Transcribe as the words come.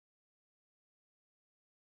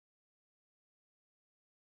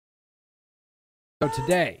So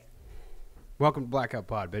today, welcome to Blackout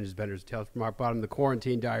Pod, Benji's Benders, Tales from Our Bottom, the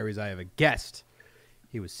Quarantine Diaries. I have a guest.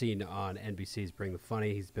 He was seen on NBC's Bring the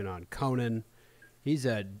Funny. He's been on Conan. He's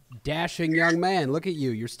a dashing young man. Look at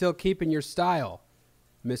you. You're still keeping your style,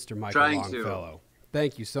 Mr. Michael Longfellow.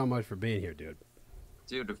 Thank you so much for being here, dude.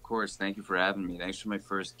 Dude, of course. Thank you for having me. Thanks for my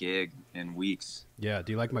first gig in weeks. Yeah,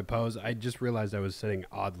 do you like my pose? I just realized I was sitting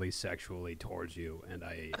oddly sexually towards you, and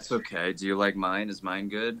That's okay. Do you like mine? Is mine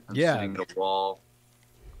good? I'm Yeah. sitting at a wall.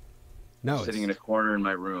 No, sitting in a corner in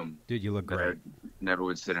my room. Dude, you look great. I never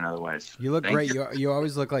would sit in otherwise. You look great. You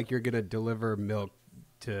always look like you're going to deliver milk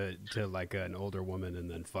to like an older woman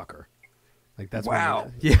and then fuck her. Like that's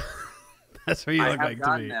wow. Yeah. That's what you look like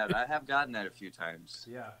to me. I have gotten that a few times.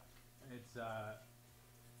 Yeah. It's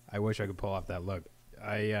I wish I could pull off that look.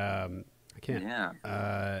 I can't. Yeah.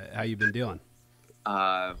 How you been dealing?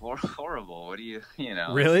 Horrible. What do you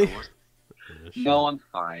know? Really? No, I'm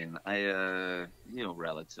fine.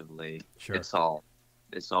 Relatively. Sure. It's all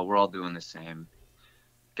we're all doing the same.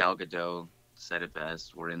 Gal Gadot said it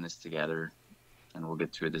best. We're in this together, and we'll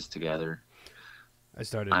get through this together. Oh,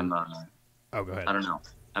 go ahead. I don't know.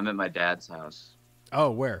 I'm at my dad's house.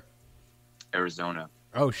 Oh, where? Arizona.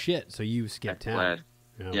 Oh shit! So you skipped town? Fled.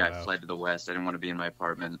 Oh, yeah, wow. I fled to the west. I didn't want to be in my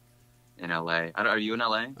apartment in LA. Are you in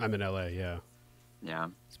LA? I'm in LA. Yeah. Yeah.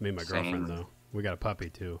 It's me and my girlfriend though. We got a puppy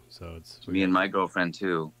too, so it's me and my girlfriend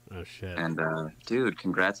too. Oh shit! And dude,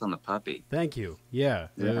 congrats on the puppy. Thank you. Yeah,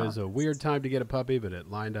 it was a weird time to get a puppy, but it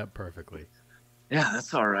lined up perfectly. Yeah,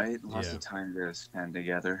 that's all right. Lots of time to spend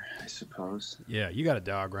together, I suppose. Yeah, you got a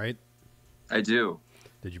dog, right? I do.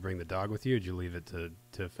 Did you bring the dog with you, or did you leave it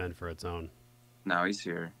to fend for its own? No, he's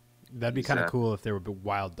here. That'd be kind of cool if there were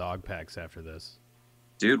wild dog packs after this.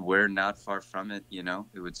 Dude, we're not far from it,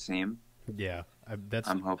 it would seem. Yeah,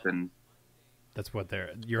 I'm hoping. That's what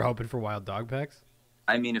you're hoping for, wild dog packs?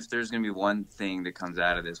 I mean, if there's going to be one thing that comes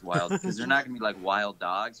out of this wild, because they're not going to be like wild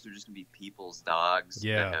dogs, they're just going to be people's dogs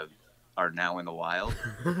that are now in the wild.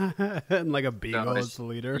 And like a beagle is the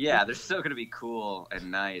leader. Yeah, they're still going to be cool and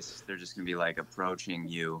nice. They're just going to be like approaching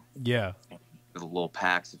you. Yeah. With little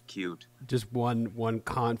packs of cute. Just one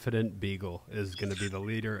confident beagle is going to be the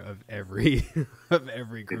leader of every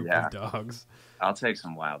group of dogs. I'll take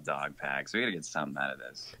some wild dog packs. We got to get something out of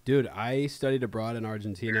this. Dude, I studied abroad in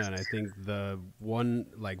Argentina, and I think the one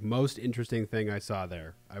most interesting thing I saw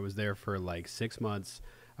there, I was there for 6 months.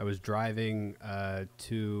 I was driving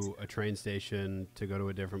to a train station to go to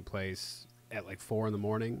a different place at 4 in the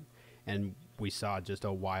morning, and we saw just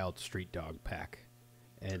a wild street dog pack.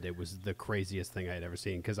 And it was the craziest thing I had ever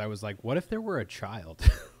seen, because I was like, what if there were a child?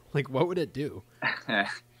 What would it do?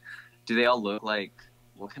 Do they all look like,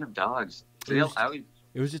 what kind of dogs? It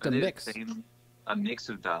was just a mix. A mix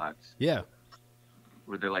of dogs. Yeah.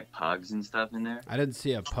 Were there pugs and stuff in there? I didn't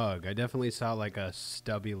see a pug. I definitely saw a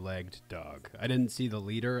stubby-legged dog. I didn't see the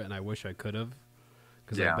leader, and I wish I could have,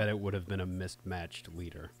 because I bet it would have been a mismatched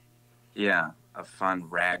leader. Yeah, a fun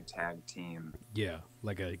ragtag team. Yeah,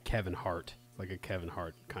 like a Kevin Hart. Like a Kevin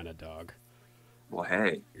Hart kind of dog. Well,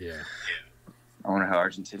 hey. Yeah. I wonder how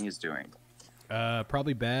Argentina's doing.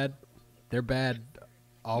 Probably bad. They're bad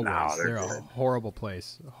always. No, they're a horrible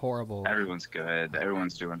place. Horrible. Everyone's good.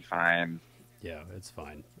 Everyone's doing fine. Yeah, it's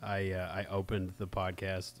fine. I opened the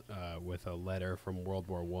podcast with a letter from World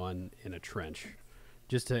War I in a trench.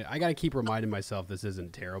 I got to keep reminding myself this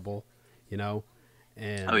isn't terrible,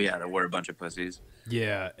 And oh yeah, there were a bunch of pussies.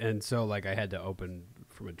 Yeah, and so I had to open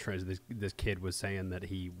from a trench. This kid was saying that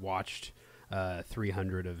he watched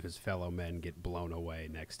 300 of his fellow men get blown away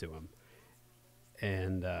next to him,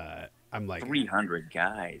 and I'm like 300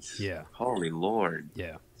 guys. Yeah. Holy Lord.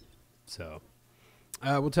 Yeah. So,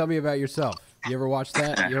 well, tell me about yourself. You ever watch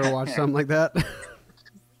that? You ever watch something like that?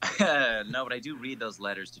 No, but I do read those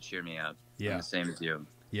letters to cheer me up. Yeah. I'm the same as you.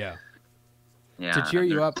 Yeah. Yeah. To cheer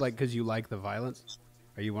you up, because you like the violence?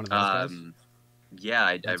 Are you one of those guys? Yeah,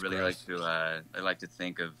 I really gross. I like to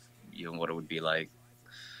think of what it would be like.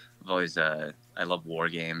 I've always I love war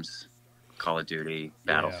games, Call of Duty,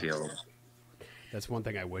 Battlefield. Yeah. That's one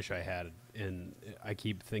thing I wish I had, and I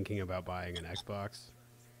keep thinking about buying an Xbox.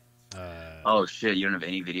 Oh shit! You don't have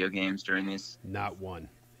any video games during this? Not one.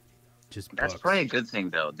 Just that's books. Probably a good thing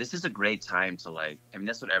though. This is a great time to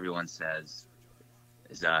that's what everyone says.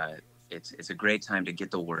 Is it's a great time to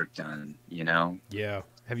get the work done. Yeah.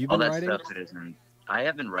 Have you been writing? All that stuff that isn't. I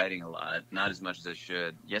have been writing a lot, not as much as I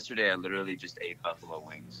should. Yesterday, I literally just ate buffalo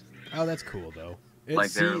wings. Oh, that's cool though.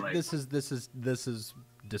 This is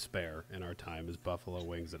despair in our time, is buffalo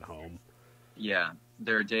wings at home. Yeah,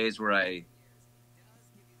 there are days where I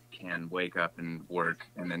can wake up and work,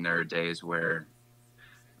 and then there are days where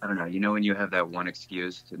I don't know. When you have that one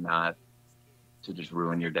excuse to not to just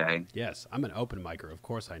ruin your day. Yes, I'm an open micer. Of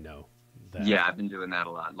course I know that. Yeah, I've been doing that a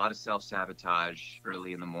lot. A lot of self-sabotage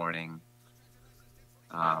early in the morning.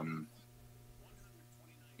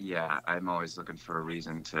 Yeah, I'm always looking for a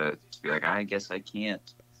reason to be like, I guess I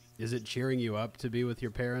can't. Is it cheering you up to be with your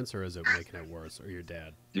parents, or is it making it worse, or your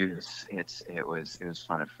dad? Dude, it was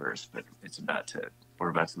fun at first, but we're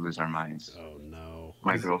about to lose our minds. Oh no.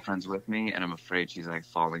 My girlfriend's with me, and I'm afraid she's like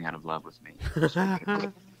falling out of love with me.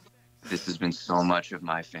 This has been so much of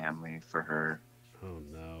my family for her. Oh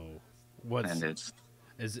no. What's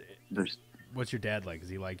your dad like? Is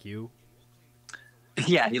he like you?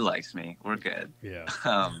 Yeah, he likes me. We're good. Yeah.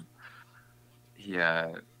 He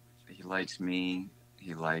likes me.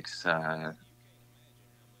 He likes.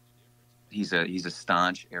 He's a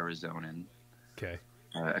staunch Arizonan. Okay.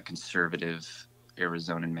 A conservative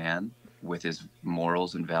Arizonan man with his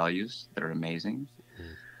morals and values that are amazing.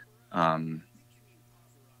 But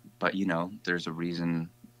there's a reason.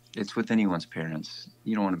 It's with anyone's parents.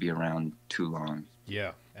 You don't want to be around too long.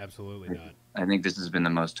 Yeah, absolutely not. I think this has been the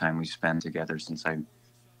most time we've spent together since I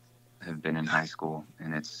have been in high school,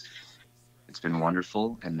 and it's been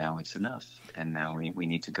wonderful. And now it's enough, and now we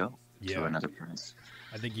need to go to another place.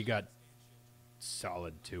 I think you got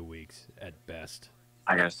solid 2 weeks at best.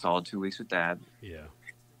 I got a solid 2 weeks with Dad. Yeah.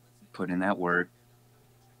 Put in that work,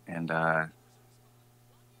 and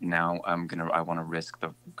now I want to risk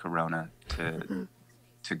the corona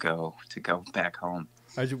to go back home.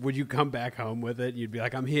 Would you come back home with it? You'd be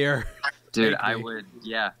like, I'm here. Dude, I would.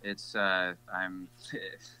 Yeah, it's I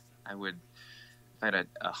would. If I had a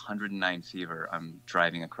 109 fever, I'm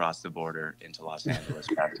driving across the border into Los Angeles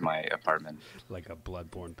back to my apartment. Like a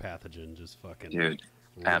bloodborne pathogen, just fucking. Dude,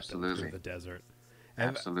 absolutely. Through the desert.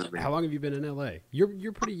 Absolutely. How long have you been in LA?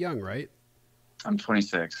 You're pretty young, right? I'm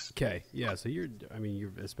 26. Okay, yeah. So you're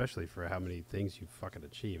especially for how many things you fucking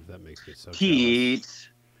achieved. That makes me so. Pete.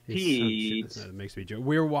 That makes me joke.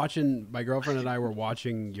 We were watching. My girlfriend and I were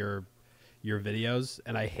watching your videos,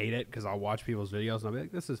 and I hate it because I'll watch people's videos and I'll be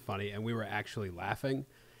like, "This is funny," and we were actually laughing,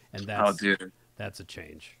 and that's a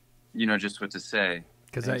change. You know just what to say.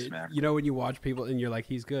 Because when you watch people and you're like,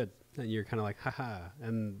 "He's good," and you're kind of like, "Haha,"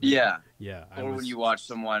 and yeah. When you watch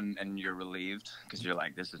someone and you're relieved because you're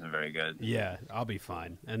like, "This isn't very good." Yeah, I'll be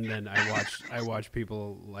fine. And then I watch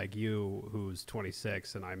people like you, who's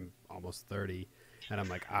 26 and I'm almost 30, and I'm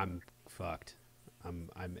like, I'm fucked.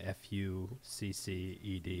 I'm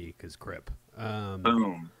FUCCED because Crip.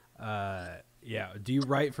 Boom. Yeah. Do you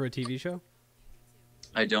write for a TV show?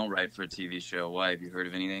 I don't write for a TV show. Why? Have you heard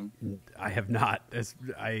of anything? I have not.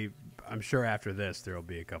 I'm sure after this there will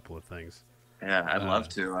be a couple of things. Yeah, I'd love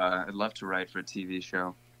to. I'd love to write for a TV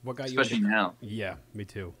show. What got especially now? Yeah, me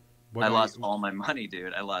too. I lost all my money,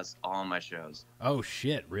 dude. I lost all my shows. Oh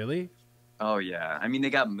shit! Really? Oh yeah. I mean, they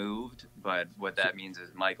got moved, but what that means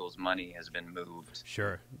is Michael's money has been moved.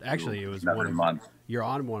 Sure. Actually, it was month. You're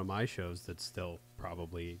on one of my shows that's still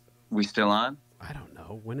probably. We still on? I don't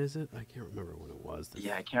know. When is it? I can't remember when it was.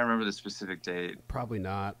 Yeah, I can't remember the specific date. Probably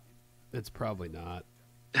not. It's probably not.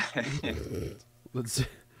 Let's.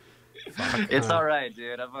 Fuck, it's all right,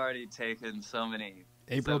 dude. I've already taken so many.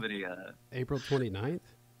 April 29th? April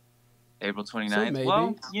 29th. So maybe.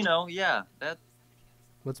 Well, yeah.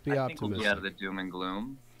 Let's be I optimistic. think we'll be out of the doom and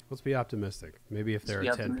gloom. Let's be optimistic. Maybe if there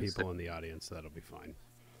are 10 people in the audience, that'll be fine.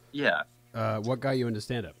 Yeah. What got you into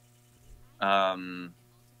stand-up?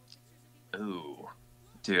 Ooh.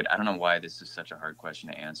 Dude, I don't know why this is such a hard question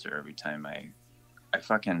to answer every time I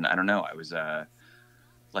don't know. I was,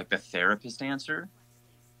 like the therapist answer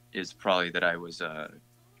is probably that I was a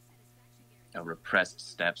repressed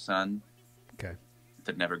stepson. Okay.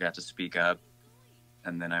 That never got to speak up.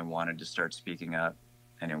 And then I wanted to start speaking up,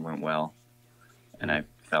 and it went well. And I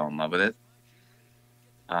fell in love with it.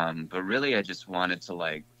 But really, I just wanted to,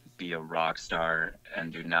 like, be a rock star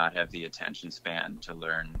and do not have the attention span to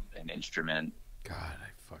learn an instrument. God, I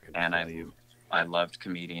fucking and feel you. I loved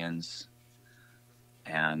comedians,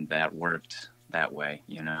 and that worked that way,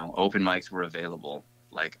 Open mics were available.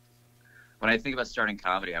 Like, when I think about starting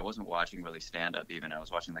comedy, I wasn't watching really stand-up even. I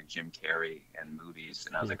was watching, like, Jim Carrey and movies,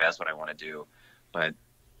 and I was like, that's what I want to do. But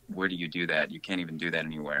where do you do that? You can't even do that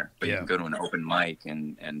anywhere. But you can go to an open mic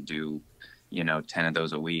and do, 10 of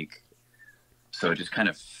those a week. So it just kind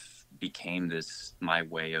of became my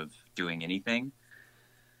way of doing anything.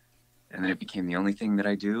 And then it became the only thing that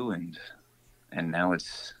I do. And now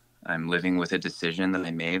I'm living with a decision that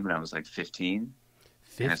I made when I was like 15.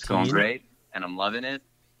 And it's going great. And I'm loving it.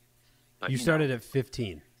 But, you started at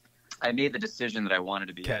 15. I made the decision that I wanted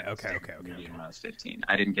to be okay. When I was 15.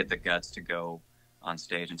 I didn't get the guts to go on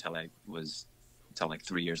stage until like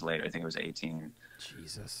 3 years later. I think it was 18.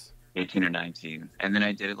 Jesus. 18 or 19. And then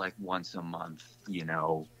I did it like once a month, you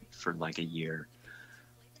know, for like a year.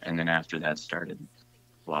 And then after that started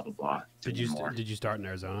blah, blah, blah. Doing more. Did you start in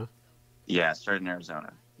Arizona? Yeah, I started in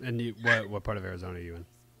Arizona. And what part of Arizona are you in?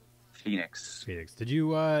 Phoenix. Phoenix. Do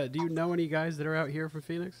you know any guys that are out here from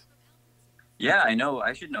Phoenix? Yeah, I know.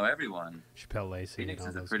 I should know everyone. Chappelle Lacey Phoenix and all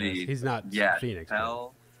is a those pretty. guys. He's not Yeah, Phoenix.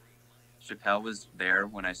 Chappelle was there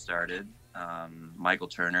when I started. Michael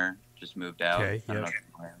Turner just moved out. Okay, I don't yep. know if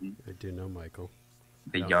you know him. I do know Michael.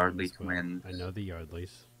 The I don't know him Yardley as well. twins. I know the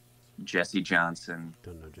Yardleys. Jesse Johnson.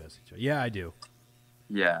 Don't know Jesse. Yeah, I do.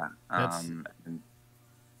 Yeah. That's- And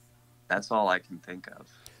that's all I can think of.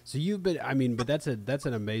 So you've been, I mean, but that's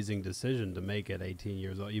an amazing decision to make at 18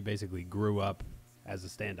 years old. You basically grew up as a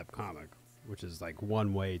stand-up comic, which is like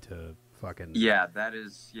one way to fucking. Yeah, that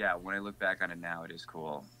is. Yeah, when I look back on it now, it is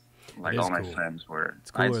cool. Like is all my cool. friends were.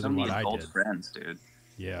 It's I had cooler so than many what I adult did. friends, dude.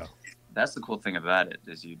 Yeah. That's the cool thing about it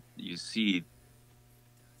is you see.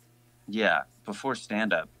 Yeah, before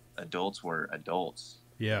stand-up, adults were adults,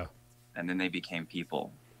 Yeah. and then they became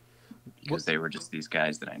people because they were just these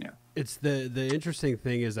guys that I knew. It's the interesting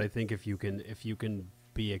thing is I think if you can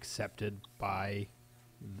be accepted by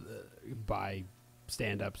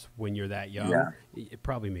stand-ups when you're that young, Yeah. it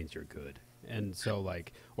probably means you're good. And so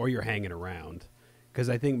like, or you're hanging around. Because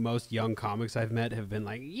I think most young comics I've met have been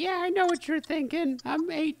like, yeah, I know what you're thinking. I'm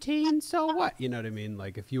 18, so what? You know what I mean?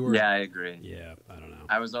 Like if you were. Yeah, I agree. Yeah, I don't know.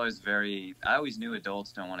 I always knew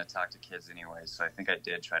adults don't want to talk to kids anyway, so I think I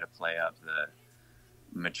did try to play up the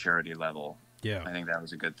maturity level. Yeah. I think that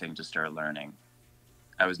was a good thing to start learning.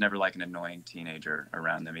 I was never like an annoying teenager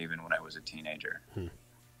around them, even when I was a teenager.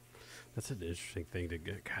 That's an interesting thing to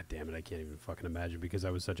get. God damn it, I can't even fucking imagine because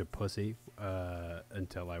I was such a pussy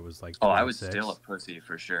until I was like 26. Oh, I was still a pussy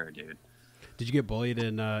for sure, dude. Did you get bullied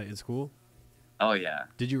in school? Oh, yeah.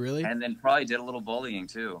 Did you really? And then probably did a little bullying,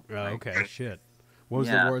 too. Oh, okay, shit. What was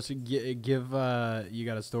Yeah. the worst? Give you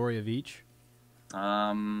got a story of each?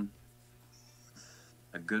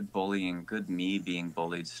 A good me being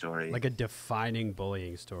bullied story. Like a defining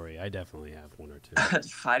bullying story. I definitely have one or two.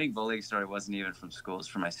 Fighting bullying story wasn't even from school. It was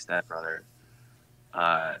from my stepbrother.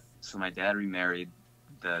 So my dad remarried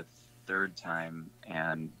the third time,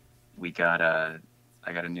 and I got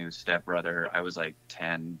a new stepbrother. I was like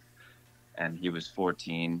 10, and he was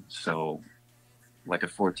 14. So like a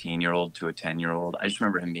 14-year-old to a 10-year-old. I just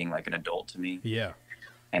remember him being like an adult to me. Yeah.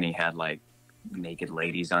 And he had like naked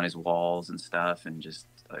ladies on his walls and stuff, and just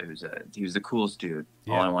he was the coolest dude.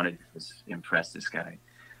 Yeah. All I wanted was impress this guy.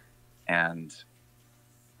 And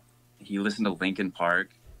he listened to Linkin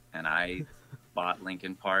Park, and I bought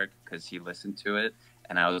Linkin Park because he listened to it,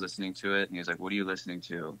 and I was listening to it, and he was like, "What are you listening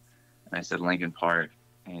to?" And I said, "Linkin Park."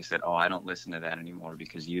 And he said, "Oh, I don't listen to that anymore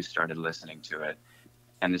because you started listening to it."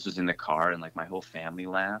 And this was in the car, and like my whole family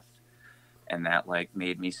laughed. And that like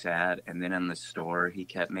made me sad. And then in the store, he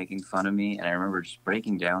kept making fun of me. And I remember just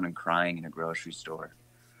breaking down and crying in a grocery store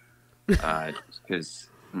because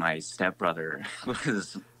my stepbrother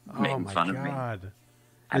was making fun of me.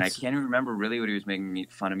 And I can't even remember really what he was making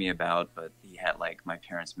fun of me about. But he had like my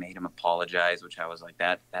parents made him apologize, which I was like,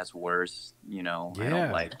 that's worse. You know, Yeah. I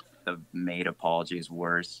don't like the made apology is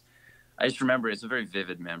worse. I just remember it's a very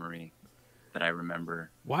vivid memory that I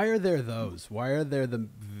remember. Why are there those? Why are there the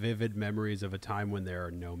vivid memories of a time when there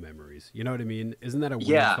are no memories? You know what I mean? Isn't that a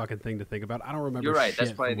weird fucking thing to think about? I don't remember. You're right. Shit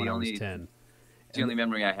That's probably from when the I was only 10. It's the only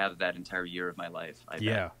memory I have of that entire year of my life. I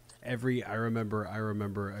bet. I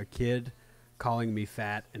remember a kid calling me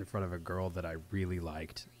fat in front of a girl that I really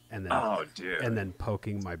liked, and then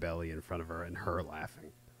poking my belly in front of her and her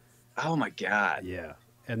laughing. Oh my God. Yeah.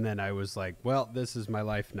 And then I was like, well, this is my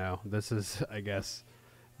life now. This is, I guess,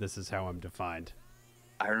 this is how I'm defined.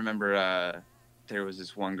 I remember there was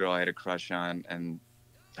this one girl I had a crush on, and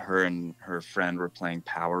her friend were playing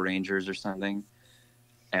Power Rangers or something.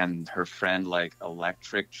 And her friend like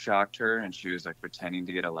electric shocked her, and she was like pretending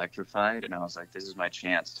to get electrified. And I was like, this is my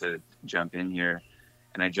chance to jump in here.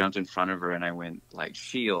 And I jumped in front of her, and I went like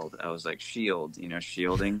shield. I was like shield,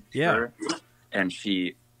 shielding her. And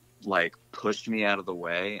she like pushed me out of the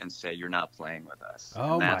way and said, "You're not playing with us."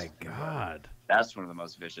 Oh my God. That's one of the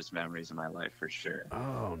most vicious memories of my life for sure.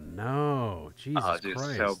 Oh no. Jesus Oh, dude,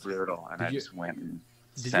 Christ. so brutal. And I just went and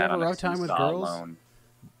Did you sat have a on rough time with seesaw girls? alone.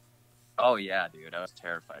 Oh yeah, dude. I was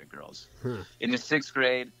terrified of girls. Huh. In the 6th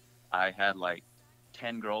grade, I had like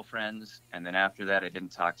 10 girlfriends, and then after that, I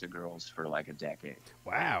didn't talk to girls for like a decade.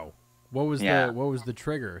 Wow. What was the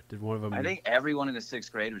trigger? Did one of them? I think everyone in the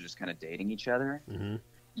 6th grade was just kind of dating each other. Mm-hmm.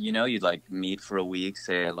 You'd like meet for a week,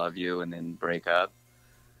 say I love you, and then break up.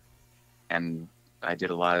 And I did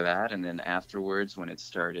a lot of that, and then afterwards, when it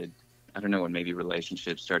started, I don't know, when maybe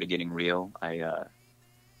relationships started getting real, I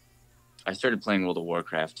started playing World of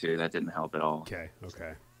Warcraft too. That didn't help at all. Okay.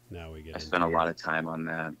 Now we get. I spent a lot of time on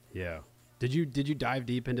that. Yeah. Did you dive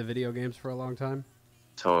deep into video games for a long time?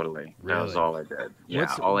 Totally. Really? That was all I did.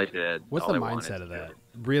 Yeah, all I did. What's all the I mindset of that?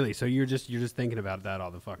 Really? So you're just thinking about that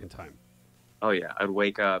all the fucking time? Oh yeah, I'd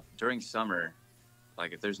wake up during summer,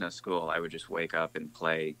 like if there's no school, I would just wake up and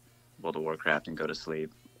play World of Warcraft and go to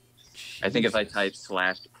sleep. Jesus. I think if I type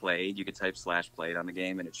 /played, you could type /played on the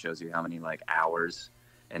game and it shows you how many like hours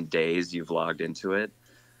and days you've logged into it.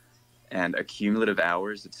 And accumulative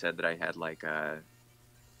hours, it said that I had like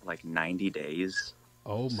 90 days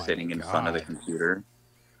sitting in front of the computer.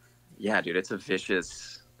 Yeah, dude, it's a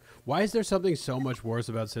vicious. Why is there something so much worse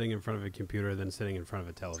about sitting in front of a computer than sitting in front of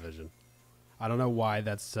a television? I don't know why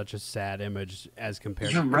that's such a sad image as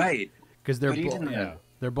compared. You're right. Because they're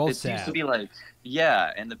they're both sad. It seems to be like,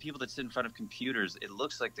 yeah, and the people that sit in front of computers, it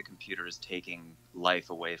looks like the computer is taking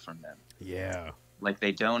life away from them. Yeah. Like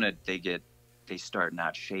they start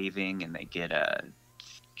not shaving and they get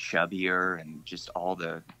chubbier and just all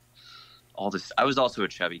this. I was also a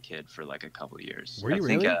chubby kid for like a couple of years. Were you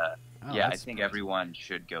really? Yeah, I think everyone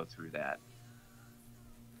should go through that.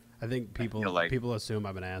 I think people assume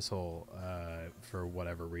I'm an asshole for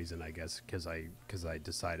whatever reason. I guess because I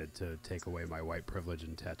decided to take away my white privilege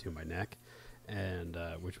and tattoo my neck, and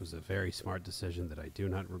which was a very smart decision that I do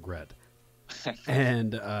not regret.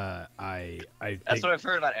 And I that's what I've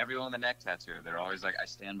heard about everyone with a neck tattoo. They're always like, I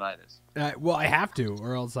stand by this. Well, I have to,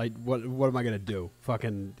 or else what am I gonna do?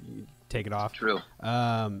 Fucking take it off. True.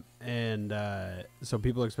 So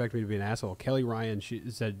people expect me to be an asshole. Kelly Ryan, she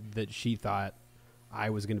said that she thought I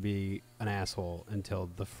was going to be an asshole until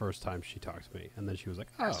the first time she talked to me. And then she was like,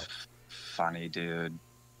 oh. That's funny, dude.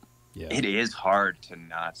 Yeah. It is hard to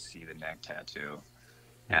not see the neck tattoo.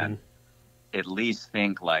 And at least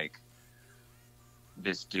think like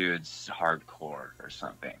this dude's hardcore or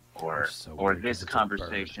something. Or this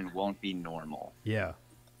conversation won't be normal. Yeah.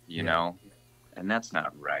 You know? And that's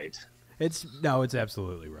not right. It's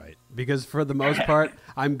absolutely right. Because for the most part,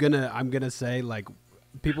 I'm gonna say like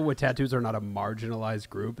people with tattoos are not a marginalized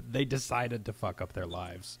group. They decided to fuck up their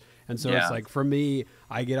lives. And so it's like, for me,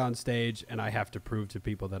 I get on stage and I have to prove to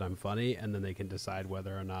people that I'm funny, and then they can decide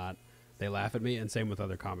whether or not they laugh at me. And same with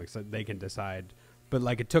other comics. They can decide. But,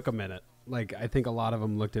 like, it took a minute. Like, I think a lot of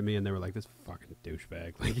them looked at me and they were like, this fucking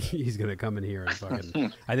douchebag. Like, he's going to come in here and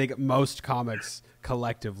fucking... I think most comics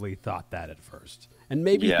collectively thought that at first. And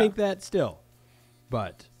maybe think that still.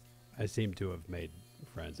 But I seem to have made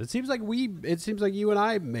friends. It seems like you and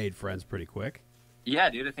I made friends pretty quick. Yeah,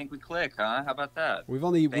 dude, I think we click, huh? How about that? We've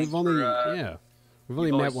only met once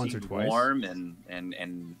or twice. Warm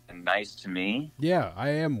and nice to me. Yeah, I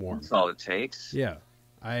am warm. That's all it takes. Yeah,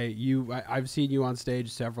 I've seen you on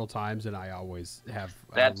stage several times, and I always have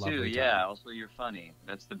that too. Yeah, also you're funny.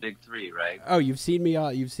 That's the big three, right? Oh, you've seen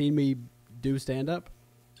me do stand up?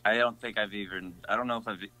 I don't know if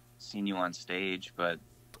I've seen you on stage, but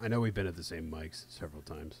I know we've been at the same mics several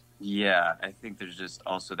times. Yeah, I think there's just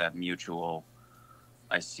also that mutual.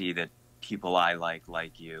 I see that people I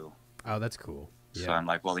like you. Oh, that's cool. Yeah. So I'm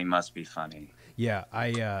like, well, he must be funny. Yeah,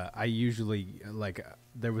 I usually like.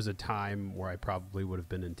 There was a time where I probably would have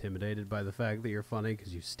been intimidated by the fact that you're funny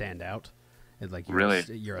because you stand out, and like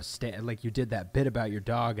like you did that bit about your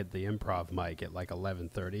dog at the improv mic at like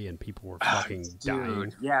 11:30, and people were fucking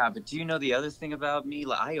dying. Yeah, but do you know the other thing about me?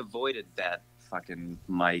 Like, I avoided that fucking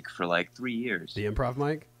mic for like 3 years. The improv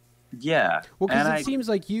mic? Yeah. Well, because it seems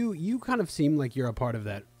like you kind of seem like you're a part of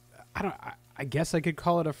that. I guess I could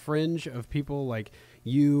call it a fringe of people like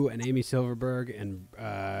you and Amy Silverberg and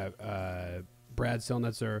Brad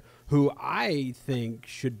Silnitzer, who I think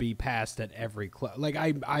should be passed at every club. Like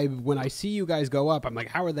I when I see you guys go up, I'm like,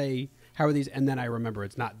 how are these? And then I remember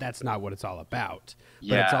that's not what it's all about.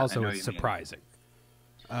 Yeah, but it's surprising.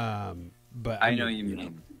 But I know you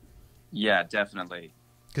mean. Yeah, definitely.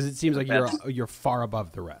 Because it seems like you're far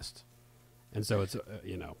above the rest, and so it's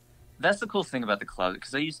That's the cool thing about the club,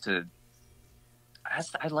 because I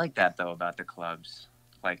like that though about the clubs.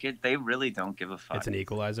 Like they really don't give a fuck. It's an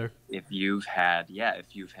equalizer. If you've had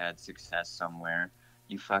success somewhere,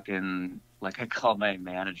 you fucking like. I called my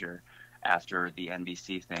manager after the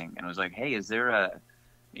NBC thing and was like, "Hey, is there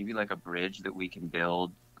maybe like a bridge that we can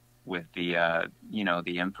build with the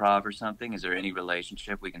the improv or something? Is there any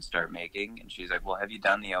relationship we can start making?" And she's like, "Well, have you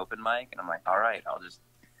done the open mic?" And I'm like, "All right,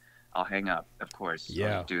 I'll hang up, of course."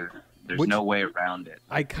 Yeah, there's no way around it.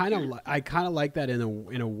 I kind of like that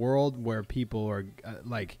in a world where people are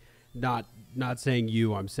like not saying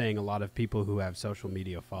you. I'm saying a lot of people who have social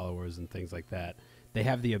media followers and things like that. they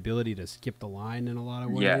have the ability to skip the line in a lot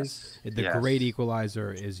of ways. Yes. The Yes. great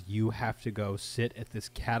equalizer is you have to go sit at this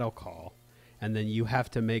cattle call, and then you have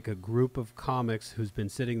to make a group of comics who's been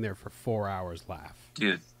sitting there for 4 hours laugh.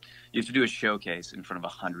 Dude, you have to do a showcase in front of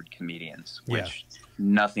 100 comedians, Yeah. which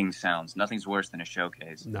nothing's worse than a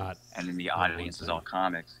showcase. Not. And then the not audience one is all thing.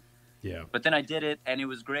 comics. Yeah. But then I did it, and it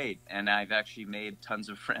was great. And I've actually made tons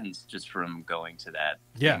of friends just from going to that.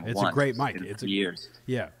 Yeah, thing it's a once great mic. in It's 3 years.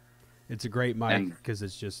 Yeah. It's a great mic And- because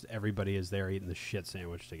it's just everybody is there eating the shit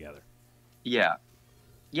sandwich together. Yeah.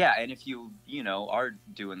 Yeah, and if you are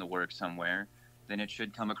doing the work somewhere, then it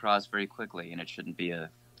should come across very quickly, and it shouldn't be a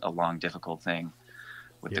long, difficult thing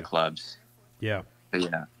with the Yeah. clubs. Yeah. But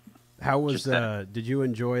yeah. How was Just that- did you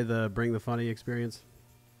enjoy the Bring the Funny experience?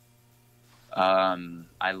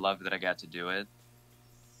 I loved that I got to do it,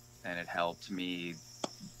 and it helped me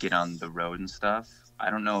get on the road and stuff. I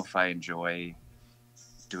don't know if I enjoy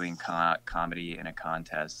doing comedy in a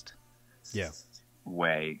contest Yeah.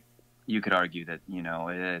 way. You could argue that,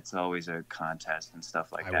 it's always a contest and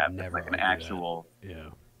stuff like I that. would But never like an argue that. Yeah.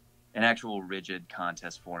 an actual rigid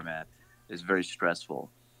contest format is very stressful.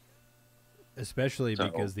 Especially So-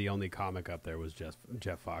 because the only comic up there was Jeff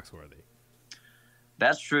Foxworthy.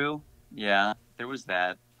 That's true. Yeah, there was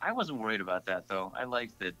that. I wasn't worried about that, though. I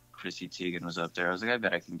liked that Chrissy Teigen was up there. I was like, I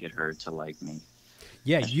bet I can get her to like me.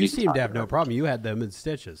 Yeah, And you she's seemed to have no popular. problem. You had them in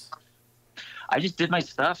stitches. I just did my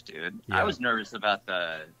stuff, dude. Yeah. I was nervous about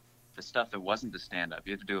the stuff that wasn't the stand-up.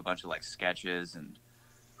 You have to do a bunch of like sketches and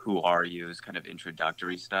who are you's kind of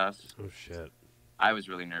introductory stuff. Oh shit. I was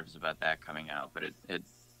really nervous about that coming out, but it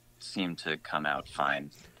seemed to come out fine.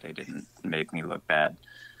 They didn't make me look bad.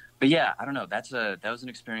 But yeah, I don't know. That was an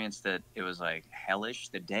experience that it was like hellish.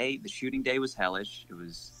 The shooting day was hellish. It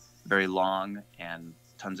was very long and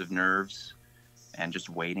tons of nerves and just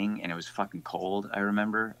waiting, and it was fucking cold. I just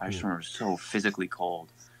remember it was so physically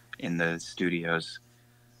cold in the studios.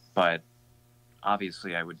 But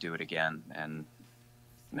obviously I would do it again, and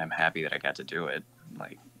I'm happy that I got to do it.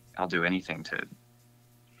 Like, I'll do anything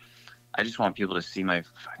I just want people to see my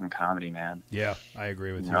fucking comedy, man. Yeah, I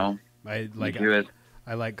agree with You you. know? I like do it.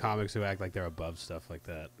 I like comics who act like they're above stuff like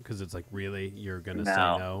that because it's like, really, you're gonna say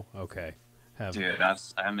No. no? Okay. Dude,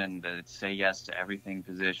 I'm in the say yes to everything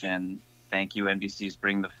position. Thank you, NBC's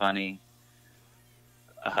Bring the Funny.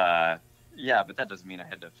 Yeah, but that doesn't mean I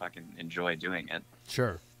had to fucking enjoy doing it.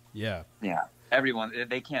 Sure. Yeah. Yeah. Everyone,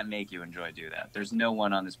 they can't make you do that. There's no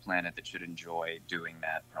one on this planet that should enjoy doing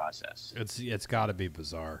that process. It's got to be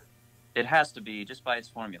bizarre. It has to be just by its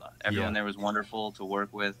formula. Everyone Yeah. there was wonderful to work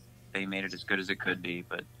with. They made it as good as it could be,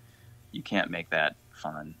 but you can't make that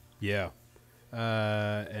fun. Yeah.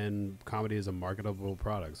 And comedy is a marketable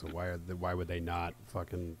product, so why would they not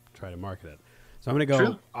fucking try to market it? So I'm gonna go.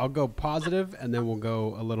 True. I'll go positive, and then we'll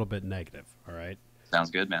go a little bit negative. All right. Sounds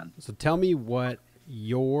good, man. So tell me what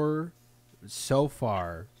your so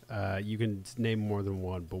far. You can name more than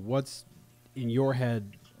one, but what's in your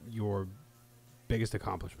head your biggest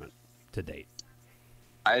accomplishment to date?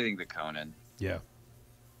 I think the Conan. Yeah.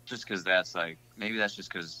 Just because maybe that's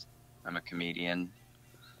just because I'm a comedian.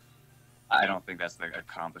 I don't think that's the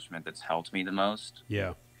accomplishment that's helped me the most.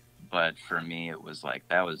 Yeah. But for me, it was like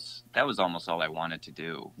that was almost all I wanted to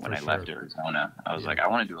do when For I left sure. Arizona. I was Yeah. like, I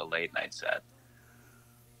want to do a late night set.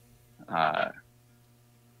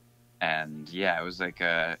 And yeah, it was like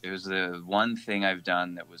it was the one thing I've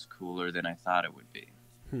done that was cooler than I thought it would be.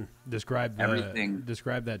 Describe Everything-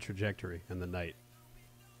 Describe that trajectory in the night.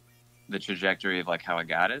 The trajectory of like how I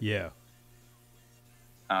got it. Yeah.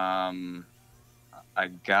 I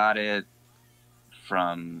got it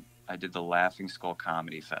from I did the Laughing Skull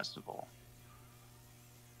Comedy Festival,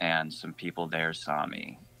 and some people there saw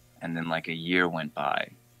me, and then like a year went by,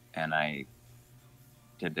 and I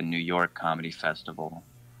did the New York Comedy Festival,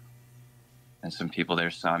 and some people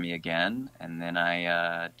there saw me again, and then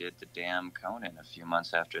I did the damn Conan a few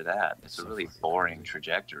months after that. It's a So really fucking boring crazy.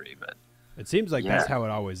 trajectory, but It seems like that's Yeah. how it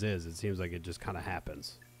always is. It seems like it just kind of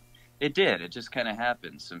happens. it did. It just kind of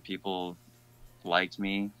happened. Some people liked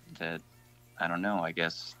me that, I don't know, I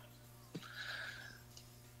guess.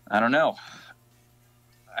 I don't know.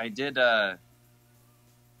 I did, the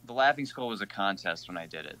Laughing Skull was a contest when I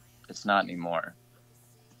did it. It's not anymore.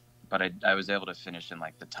 But I was able to finish in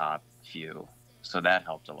like the top few. So that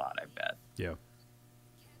helped a lot, I bet. Yeah.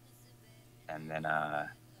 And then,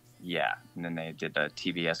 yeah. And then they did the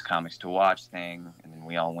TBS Comics to Watch thing. And then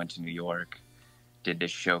we all went to New York, did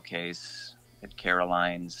this showcase at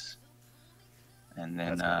Caroline's. And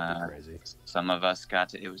then That's gotta be crazy. some of us got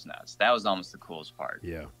to, it was nuts. That was almost the coolest part,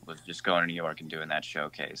 Yeah. was just going to New York and doing that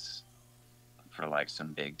showcase for like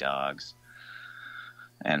some big dogs.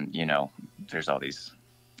 and you know, there's all these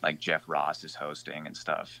like Jeff Ross is hosting and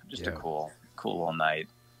stuff. Just a Yeah. cool little night.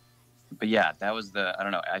 But yeah, that was I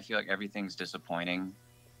don't know. I feel like everything's disappointing,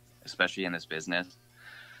 especially in this business.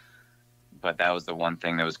 But that was the one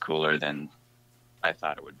thing that was cooler than I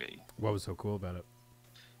thought it would be. What was so cool about it?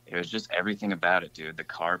 It was just everything about it, dude. The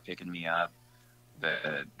car picking me up,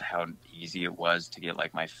 how easy it was to get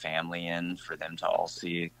like my family in for them to all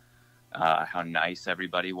see, how nice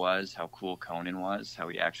everybody was, how cool Conan was, how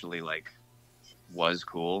he actually like was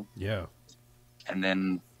cool. Yeah. And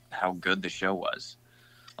then how good the show was.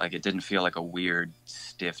 Like, it didn't feel like a weird,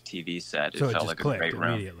 stiff TV set. It So it felt just like a clicked great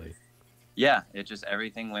room. immediately. Yeah,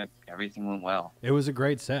 everything went well. It was a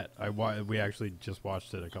great set. We actually just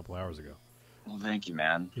watched it a couple hours ago. Well, thank you,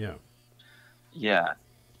 man. Yeah. Yeah.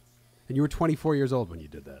 And you were 24 years old when you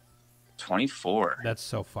did that. 24. That's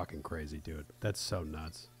so fucking crazy, dude. That's so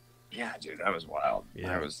nuts. Yeah, dude, that was wild.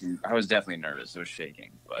 Yeah. I was definitely nervous. I was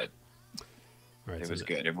shaking, but All right, it so was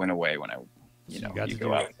good. It went away when you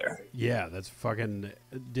go out there. Yeah, that's fucking.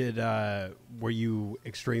 Were you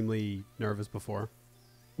extremely nervous before?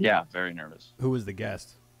 Yeah, very nervous. Who was the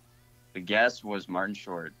guest? The guest was Martin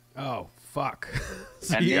Short. Oh, fuck.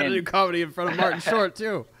 So And you got to then- do comedy in front of Martin Short,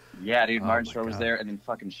 too. Yeah, dude, Oh Martin my Short was God. there, and then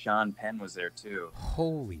fucking Sean Penn was there too.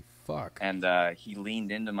 Holy fuck. And he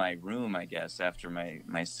leaned into my room, I guess, after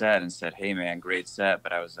my set and said, "Hey, man, great set."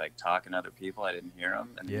 But I was like talking to other people. I didn't hear him,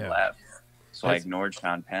 and he Yeah. left. So I That's- ignored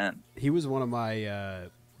Sean Penn. He was one of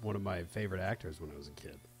my favorite actors when I was a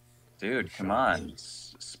kid. Dude, come Sean on. Penn.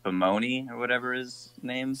 Spumoni, or whatever his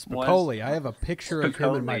name was. Spicoli. I have a picture of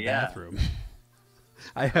him in my Spicoli, yeah. bathroom.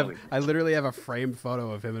 I literally have a framed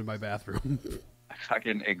photo of him in my bathroom. I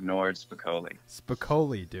fucking ignored Spicoli.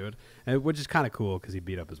 Spicoli, dude, and which is kind of cool because he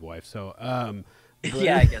beat up his wife. So, but-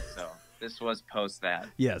 Yeah, I guess so. This was post that.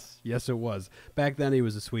 yes, it was. Back then he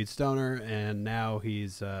was a sweet stoner, and now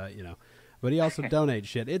he's, but he also donates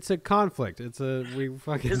shit. It's a conflict. There's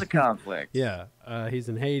a conflict. Yeah, he's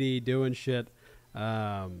in Haiti doing shit.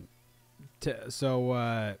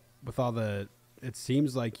 So with all it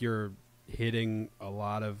seems like you're hitting a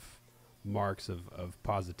lot of marks of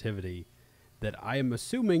positivity that I am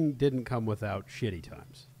assuming didn't come without shitty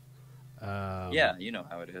times. Yeah, you know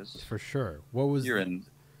how it is. For sure. What was You're in.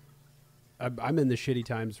 I'm in the shitty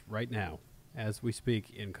times right now as we speak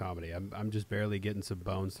in comedy. I'm just barely getting some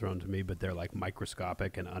bones thrown to me, but they're like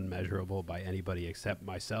microscopic and unmeasurable by anybody except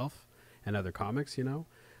myself and other comics,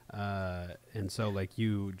 and so like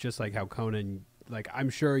you, just like how Conan, like I'm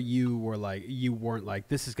sure you weren't like,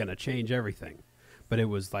 this is going to change everything, but it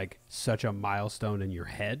was like such a milestone in your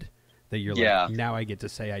head that you're Yeah. like, now I get to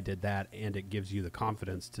say I did that, and it gives you the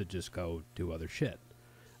confidence to just go do other shit.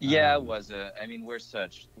 Yeah, it was we're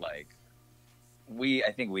such like.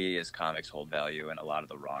 I think we as comics hold value in a lot of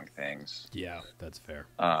the wrong things. Yeah, that's fair.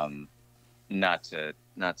 Not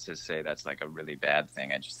to say that's like a really bad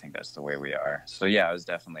thing. I just think that's the way we are. So yeah, it was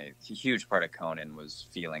definitely a huge part of Conan was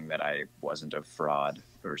feeling that I wasn't a fraud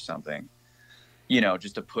or something.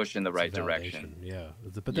 Just a push in the right It's a direction. validation, yeah.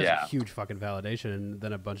 But that's Yeah. a huge fucking validation, and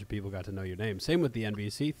then a bunch of people got to know your name. Same with the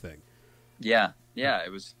NBC thing. Yeah,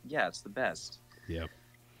 it was. Yeah, it's the best. Yeah.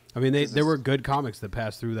 I mean, This there is- were good comics that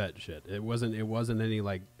passed through that shit. It wasn't any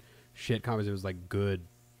like shit comics. It was like good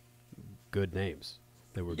names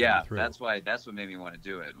that were Yeah, going through. that's what made me want to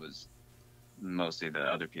do it was mostly the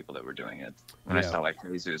other people that were doing it. When I Yeah. saw like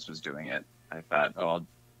Jesus was doing it, I thought, oh,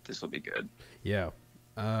 this will be good. Yeah.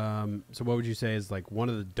 So what would you say is like one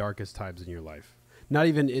of the darkest times in your life? Not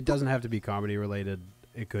even, it doesn't have to be comedy related.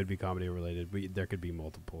 It could be comedy related, but there could be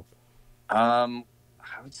multiple.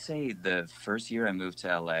 I would say the first year I moved to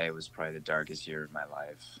LA was probably the darkest year of my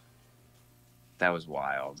life. That was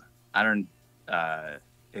wild.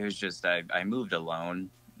 It was just, I moved alone.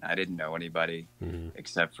 I didn't know anybody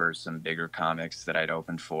except for some bigger comics that I'd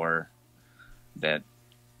opened for that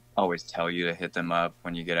always tell you to hit them up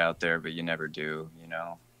when you get out there, but you never do,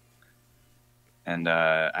 And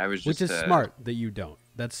I was just, Which is smart that you don't.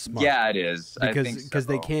 That's smart. Yeah, it is. I think Because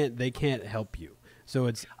so. they can't help you. So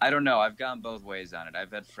it's, I don't know. I've gone both ways on it.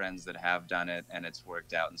 I've had friends that have done it and it's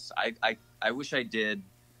worked out. And so I wish I did.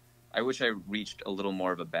 I wish I reached a little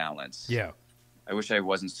more of a balance. yeah. I wish I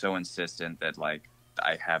wasn't so insistent that like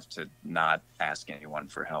I have to not ask anyone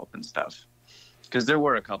for help and stuff. Because there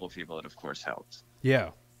were a couple people that of course helped. Yeah.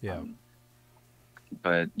 Yeah.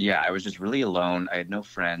 But yeah, I was just really alone. I had no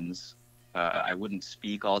friends. I wouldn't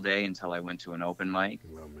speak all day until I went to an open mic.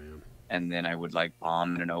 Oh, man. And then I would like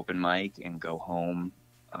bomb in an open mic and go home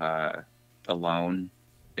alone.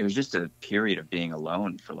 It was just a period of being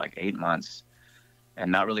alone for like 8 months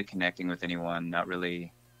and not really connecting with anyone, not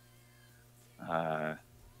really, I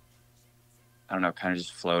I don't know, kind of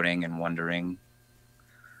just floating and wondering,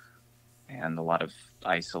 and a lot of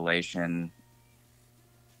isolation.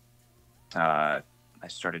 I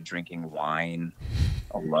started drinking wine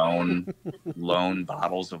alone, lone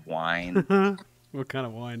bottles of wine. What kind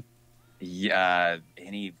of wine? Yeah,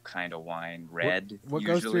 any kind of wine, red. What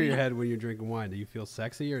usually. goes through your head when you're drinking wine? Do you feel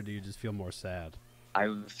sexy or do you just feel more sad? I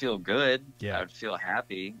would feel good. Yeah. I would feel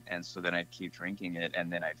happy, and so then I'd keep drinking it, and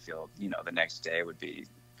then I'd feel, the next day would be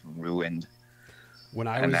ruined. When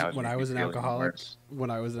I was an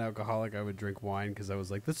alcoholic, I would drink wine because I was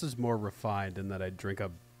like, this is more refined, and then I'd drink a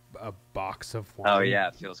box of wine. Oh yeah,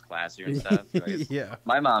 it feels classier and stuff. Yeah.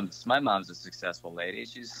 My mom's a successful lady.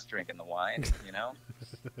 She's drinking the wine,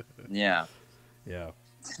 Yeah. Yeah.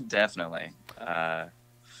 Definitely. Yeah,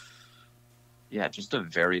 just a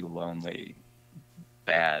very lonely,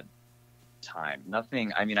 bad time.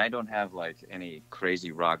 Nothing. I mean, I don't have like any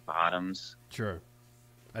crazy rock bottoms. Sure.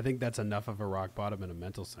 I think that's enough of a rock bottom in a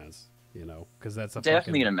mental sense, because that's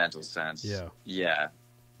definitely in a mental sense. Yeah. Yeah.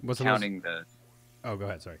 What's counting the? Oh, go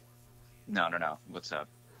ahead. Sorry. No. What's up?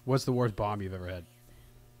 What's the worst bomb you've ever had?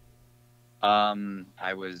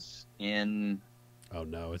 I was in. Oh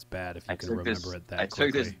no, it's bad if you can remember it that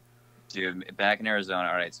quickly. I took this, dude, back in Arizona.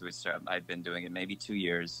 All right, so I've been doing it maybe 2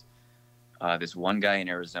 years. This one guy in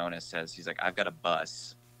Arizona says, he's like, I've got a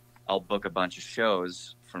bus. I'll book a bunch of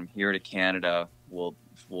shows from here to Canada. We'll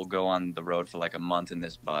go on the road for like a month in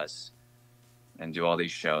this bus and do all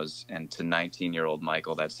these shows. And to 19-year-old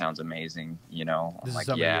Michael, that sounds amazing. This I'm is like,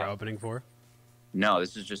 something you're opening for? No,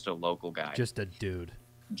 this is just a local guy. Just a dude.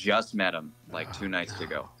 Just met him like 2 nights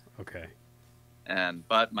ago. Okay.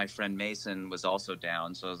 But my friend Mason was also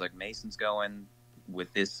down. So I was like, Mason's going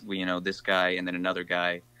with this, this guy and then another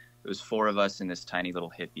guy. It was 4 of us in this tiny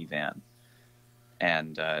little hippie van.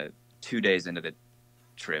 And 2 days into the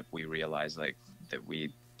trip, we realized like that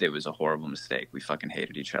it was a horrible mistake. We fucking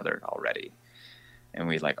hated each other already. And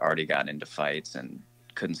we like already got into fights and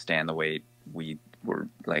couldn't stand the way we were,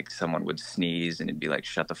 like someone would sneeze and it'd be like,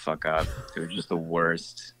 shut the fuck up. It was just the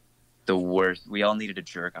worst. The worst. We all needed to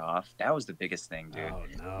jerk off. That was the biggest thing, dude. Oh,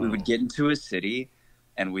 no. We would get into a city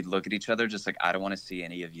and we'd look at each other just like, I don't want to see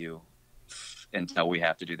any of you until we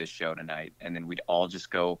have to do this show tonight. And then we'd all just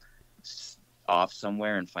go off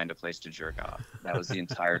somewhere and find a place to jerk off. That was the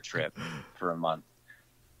entire trip for a month.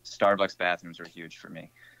 Starbucks bathrooms were huge for me.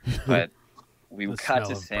 But we got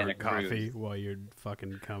to Santa Cruz. Coffee while you're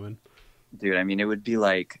fucking coming. Dude, I mean, it would be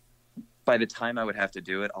like, by the time I would have to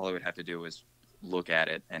do it, all I would have to do was look at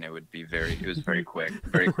it, and it was very quick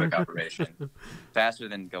operation. Faster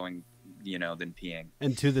than going, than peeing.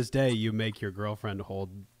 And to this day, you make your girlfriend hold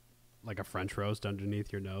like a French roast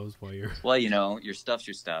underneath your nose while you're. Well, your stuff's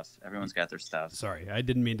your stuff. Everyone's got their stuff. Sorry, I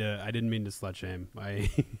didn't mean to slut shame.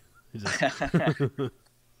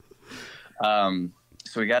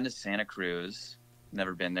 So we got into Santa Cruz.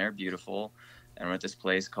 Never been there. Beautiful. And we're at this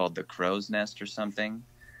place called the Crow's Nest or something.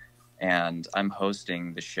 And I'm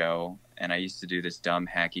hosting the show. And I used to do this dumb,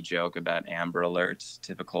 hacky joke about Amber Alerts,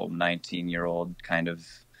 typical 19-year-old kind of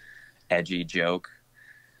edgy joke.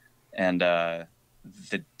 And the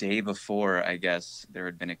day before, I guess, there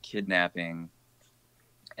had been a kidnapping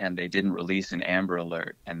and they didn't release an Amber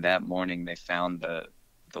Alert. And that morning they found the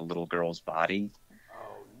little girl's body.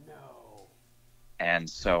 Oh, no. And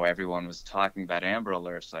so everyone was talking about Amber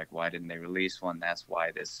Alerts, like, why didn't they release one? That's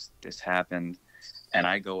why this happened. And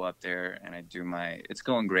I go up there and I do it's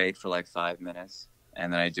going great for like 5 minutes.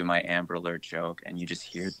 And then I do my Amber Alert joke and you just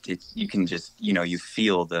hear it. You can just, you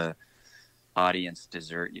feel the audience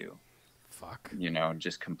desert you. Fuck.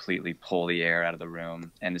 Just completely pull the air out of the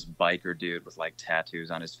room. And this biker dude with like tattoos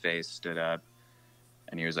on his face stood up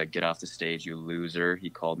and he was like, get off the stage, you loser. He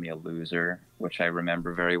called me a loser, which I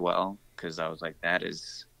remember very well because I was like, that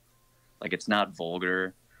is like, it's not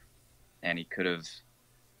vulgar. And he could have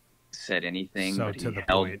said anything, so but to the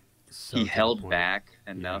point. He held back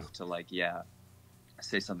enough to like,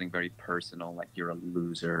 say something very personal, like you're a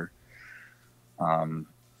loser. And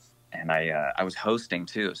I was hosting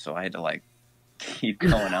too, so I had to like keep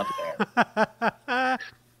going up there.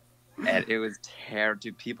 And it was terrible.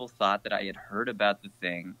 Dude, people thought that I had heard about the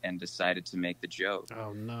thing and decided to make the joke.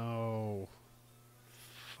 Oh no.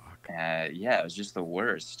 Fuck. Yeah, it was just the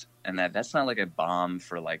worst. And that's not like a bomb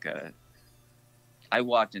for like I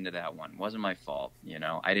walked into that one. It wasn't my fault,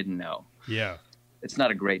 I didn't know. Yeah. It's not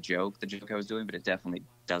a great joke, the joke I was doing, but it definitely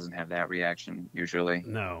doesn't have that reaction usually.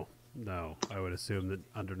 No. I would assume that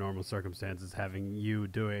under normal circumstances, having you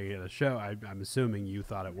doing it at a show, I'm assuming you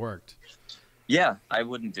thought it worked. Yeah, I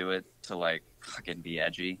wouldn't do it to like fucking be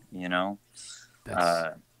edgy,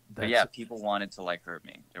 That's But yeah, people wanted to like hurt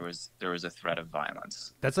me. There was a threat of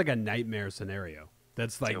violence. That's like a nightmare scenario.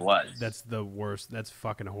 That's like It was. That's the worst. That's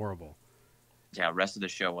fucking horrible. Yeah, rest of the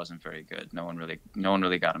show wasn't very good. No one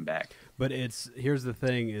really got him back. But here's the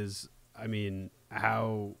thing is, I mean,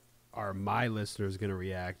 how are my listeners going to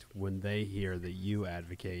react when they hear that you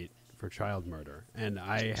advocate for child murder? And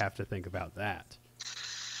I have to think about that.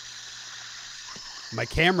 My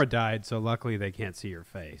camera died, so luckily they can't see your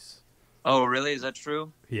face. Oh, really? Is that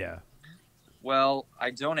true? Yeah. Well,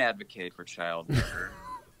 I don't advocate for child murder.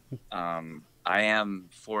 I am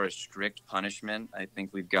for a strict punishment. I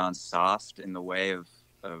think we've gone soft in the way of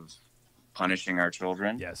punishing our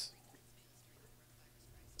children. Yes.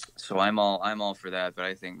 So I'm all for that, but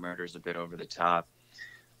I think murder's a bit over the top.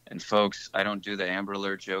 And folks, I don't do the Amber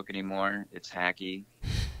Alert joke anymore. It's hacky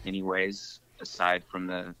anyways, aside from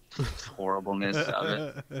the horribleness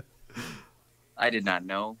of it. I did not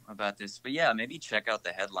know about this, but yeah, maybe check out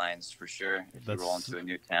the headlines for sure if you roll into a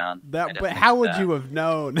new town. But how would you have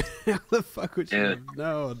known? How the fuck would you have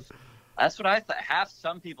known? That's what I thought.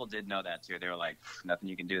 Some people did know that too. They were like, nothing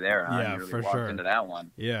you can do there, huh? Yeah, you really for walked sure. into that one.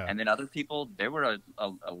 Yeah. And then other people, there were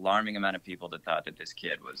a alarming amount of people that thought that this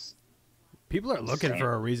kid was. People are looking insane.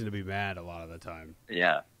 for a reason to be mad a lot of the time.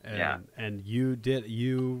 Yeah. And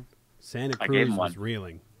Santa I gave Cruz him was one.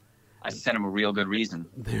 reeling. I sent him a real good reason.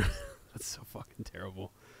 That's so fucking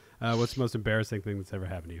terrible. What's the most embarrassing thing that's ever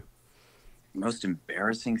happened to you? Most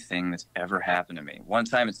embarrassing thing that's ever happened to me. One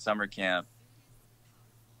time at summer camp,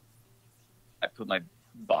 I put my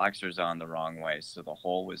boxers on the wrong way, so the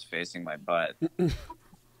hole was facing my butt.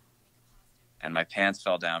 And my pants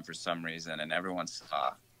fell down for some reason, and everyone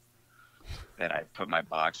saw that I put my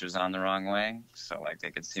boxers on the wrong way, so like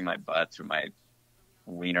they could see my butt through my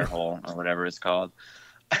wiener hole or whatever it's called.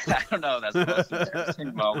 I don't know. That's the most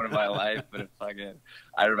embarrassing moment of my life, but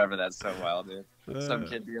I remember that so well, dude. Some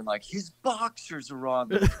kid being like, "His boxers are on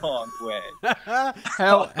the wrong way."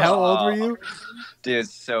 How old were you? Dude,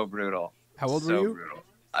 it's so brutal. How old were you? Brutal.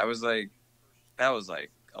 I was like, that was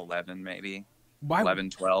like 11 maybe. Why,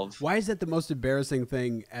 11, 12. Why is that the most embarrassing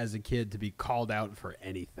thing as a kid to be called out for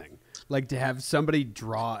anything? Like to have somebody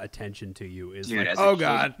draw attention to you is Dude, like, as a oh kid,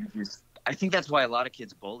 God. I think that's why a lot of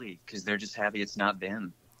kids bully, because they're just happy it's not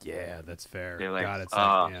them. Yeah, that's fair. They're like, God,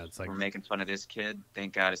 it's like we're making fun of this kid.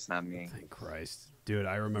 Thank God it's not me. Thank Christ. Dude,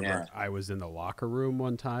 I remember I was in the locker room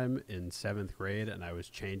one time in 7th grade and I was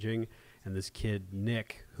changing, and this kid,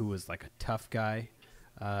 Nick, who was like a tough guy,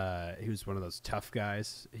 he was one of those tough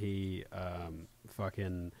guys. He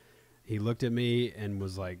he looked at me and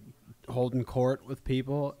was like holding court with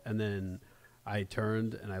people, and then I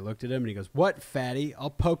turned and I looked at him and he goes, "What, fatty?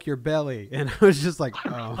 I'll poke your belly." And I was just like,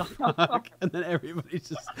 oh, fuck. And then everybody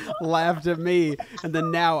just laughed at me. And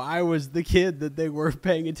then now I was the kid that they were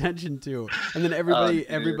paying attention to. And then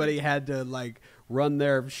everybody had to like run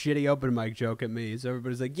their shitty open mic joke at me. So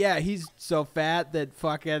everybody's like, "Yeah, he's so fat that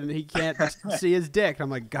fucking he can't see his dick."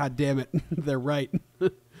 I'm like, God damn it. They're right.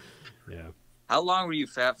 Yeah. How long were you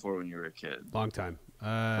fat for when you were a kid? Long time.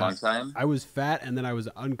 Long time? I was fat, and then I was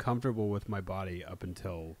uncomfortable with my body up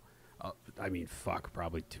until,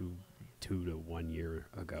 probably two to 1 year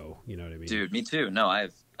ago. You know what I mean? Dude, me too. No, I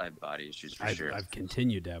have body issues for sure. I've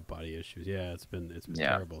continued to have body issues. Yeah, it's been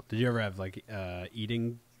terrible. Did you ever have like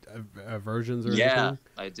eating aversions or anything? Yeah,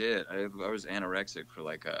 I did. I was anorexic for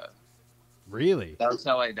like a. Really? That was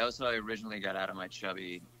how I originally got out of my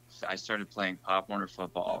chubby. I started playing Pop Warner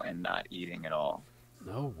football and not eating at all.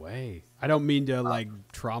 No way. I don't mean to like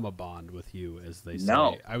trauma bond with you, as they say.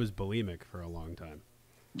 No. I was bulimic for a long time.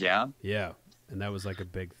 Yeah? Yeah, and that was like a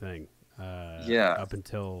big thing. Yeah. Up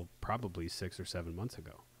until probably 6 or 7 months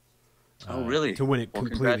ago. Oh, really? To when it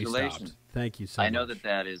completely congratulations. stopped. Thank you so much. I know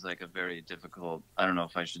that is like a very difficult. I don't know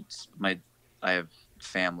if I should. I have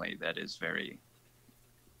family that is very,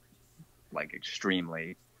 like,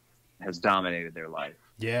 extremely, has dominated their life.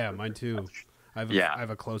 Yeah, mine too. I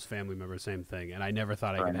have a close family member, same thing, and I never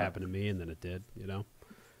thought it could happen to me, and then it did. You know?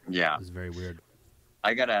 Yeah. It was very weird.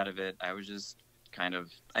 I got out of it. I was just kind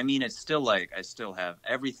of. I mean, it's still like I still have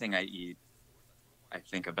everything I eat. I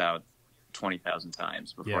think about 20,000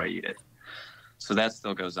 times before I eat it. So that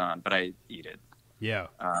still goes on, but I eat it. Yeah.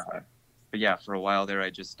 But yeah, for a while there,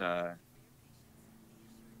 I just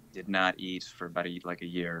did not eat for about a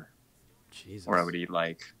year. Jesus. Or I would eat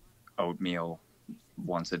like oatmeal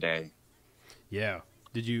once a day. Yeah.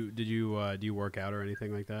 Do you work out or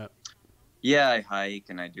anything like that? Yeah, I hike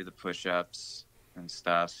and I do the push-ups and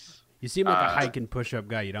stuff. You seem like a hike and push-up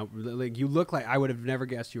guy. You don't like. You look like I would have never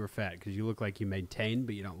guessed you were fat because you look like you maintain,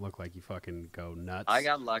 but you don't look like you fucking go nuts. I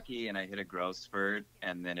got lucky and I hit a growth spurt,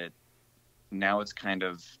 and then now it's kind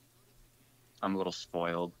of. I'm a little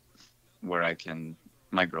spoiled. where I can.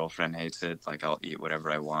 My girlfriend hates it. Like I'll eat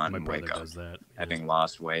whatever I want My and brother wake up does that. Yeah. having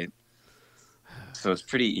lost weight. So it's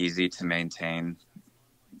pretty easy to maintain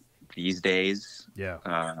these days. Yeah.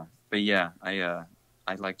 But yeah,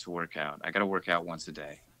 I like to work out. I got to work out once a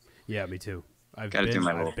day. Yeah, me too. Got to do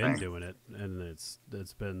my little I've been thing. doing it, and this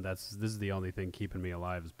is the only thing keeping me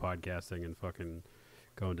alive is podcasting and fucking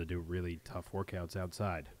going to do really tough workouts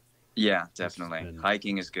outside. Yeah, definitely. been-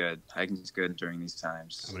 Hiking is good. Hiking is good during these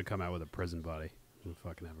times. I'm gonna come out with a prison body. I'm gonna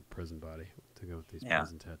fucking have a prison body to go with these Yeah.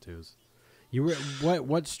 prison tattoos. You were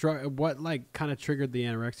what like kind of triggered the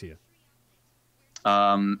anorexia?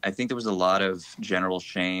 I think there was a lot of general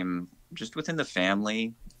shame just within the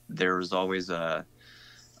family. There was always I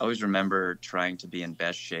always remember trying to be in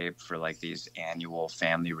best shape for like these annual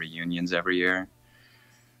family reunions every year,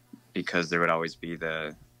 because there would always be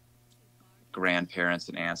the grandparents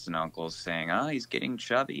and aunts and uncles saying, "Oh, he's getting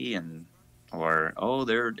chubby," or "Oh,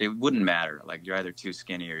 it wouldn't matter. Like you're either too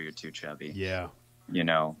skinny or you're too chubby." Yeah, You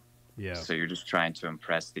know. yeah. So you're just trying to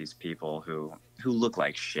impress these people who look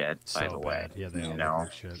like shit, by So the way. bad. Yeah, they all you look know.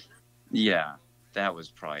 like shit. Yeah, that was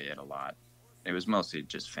probably it a lot. It was mostly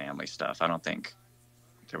just family stuff. I don't think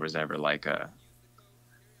there was ever like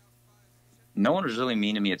no one was really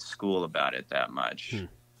mean to me at school about it that much.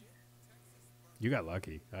 You got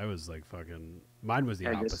lucky. I was like fucking. Mine was the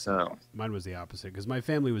I opposite. guess so. Mine was the opposite because my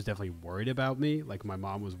family was definitely worried about me. Like my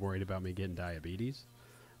mom was worried about me getting diabetes.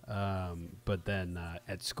 But then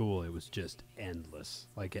at school it was just endless.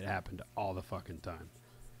 Like it happened all the fucking time.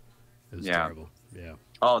 It was terrible. Yeah.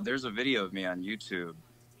 Oh, there's a video of me on YouTube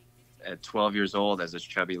at 12 years old as a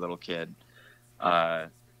chubby little kid. And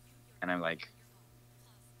I'm like,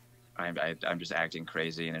 I'm just acting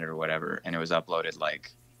crazy in it or whatever. And it was uploaded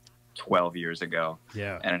like 12 years ago.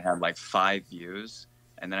 Yeah. And it had like 5 views.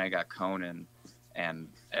 And then I got Conan, and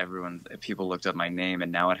people looked up my name,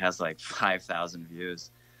 and now it has like 5,000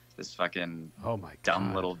 views. This fucking Oh my dumb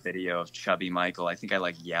God. little video of chubby Michael. I think I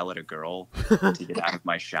like yell at a girl to get out of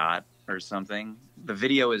my shot or something. The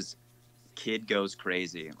video is kid goes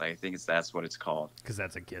crazy. Like I think that's what it's called. Because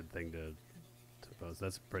that's a kid thing to post.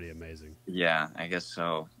 That's pretty amazing. Yeah, I guess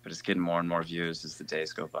so. But it's getting more and more views as the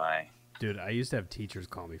days go by. Dude, I used to have teachers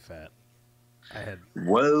call me fat.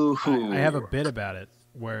 Whoa. I have a bit about it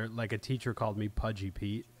where like a teacher called me Pudgy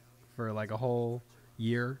Pete for like a whole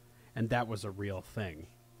year, and that was a real thing.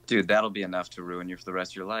 Dude, that'll be enough to ruin you for the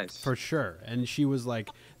rest of your life. For sure. And she was like,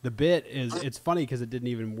 the bit is, it's funny because it didn't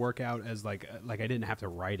even work out as like I didn't have to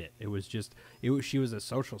write it. It was just, she was a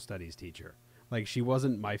social studies teacher. Like she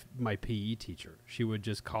wasn't my PE teacher. She would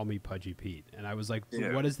just call me Pudgy Pete. And I was like,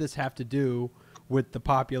 Yeah. What does this have to do with the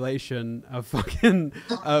population of fucking,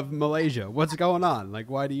 of Malaysia? What's going on? Like,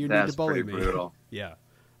 why do you need to bully me? Brutal. Yeah.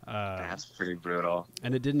 That's pretty brutal.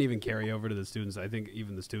 And it didn't even carry over to the students. I think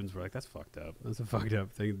even the students were like, that's fucked up. That's a fucked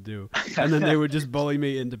up thing to do. And then they would just bully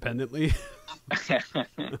me independently.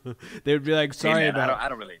 They would be like, sorry hey man, about I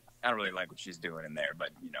don't really like what she's doing in there, but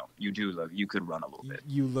you could run a little bit.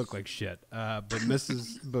 you look like shit. But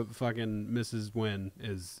fucking Mrs. Wynn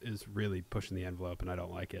is really pushing the envelope, and I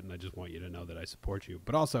don't like it, and I just want you to know that I support you.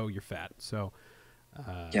 But also, you're fat, so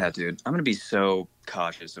Yeah, dude. I'm going to be so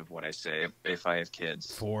cautious of what I say if I have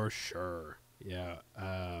kids. for sure. Yeah.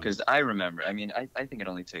 Because I remember, I mean, I think it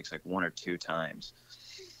only takes like 1 or 2 times.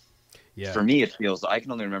 Yeah. For me, it feels, I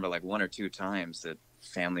can only remember like 1 or 2 times that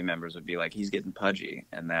family members would be like, he's getting pudgy.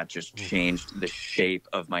 And that just changed the shape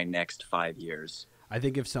of my next 5 years. I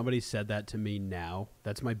think if somebody said that to me now,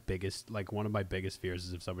 that's my biggest, like one of my biggest fears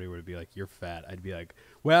is if somebody were to be like, you're fat, I'd be like,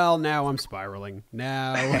 well, now I'm spiraling.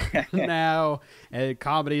 Now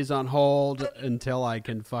comedy's on hold until I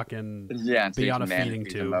can fucking Yeah, so be you on a can manage feeding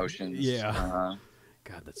these tube. emotions. Yeah. Uh-huh.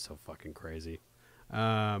 God, that's so fucking crazy. We're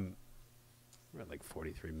at like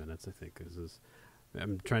 43 minutes, I think.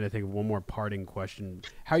 I'm trying to think of one more parting question.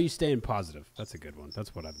 How are you staying positive? That's a good one.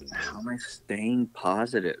 That's what I've been How doing. am I staying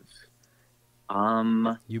positive?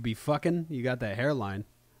 You be fucking? You got that hairline.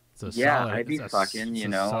 It's a Yeah, solid, I'd be it's a fucking, it's you a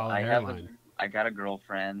know, solid hairline. I got a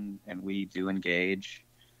girlfriend, and we do engage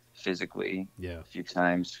physically Yeah. a few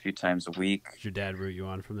times a week. Does your dad root you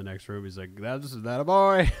on from the next room? He's like, "That's that a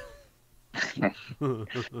boy."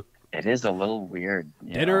 It is a little weird.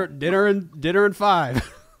 Dinner and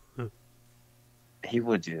 5. He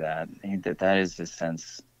would do that. That is his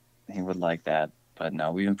sense. He would like that. But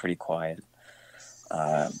no, we've been pretty quiet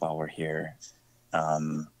while we're here. How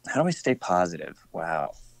do I stay positive?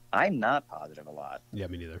 Wow, I'm not positive a lot. Yeah,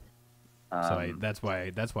 me neither. So that's why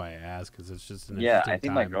I ask, because it's just an Yeah, interesting I think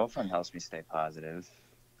time. my girlfriend helps me stay positive.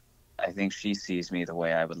 I think she sees me the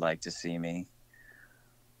way I would like to see me.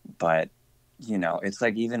 But, it's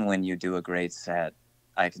like even when you do a great set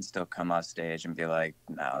I can still come off stage and be like,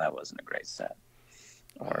 no, that wasn't a great set.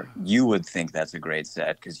 Or you would think that's a great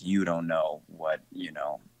set because you don't know what,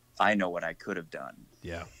 I know what I could have done.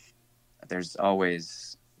 Yeah. There's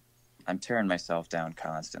always, I'm tearing myself down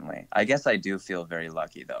constantly. I guess I do feel very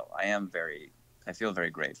lucky, though. I feel very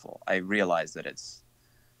grateful. I realize that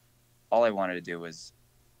all I wanted to do was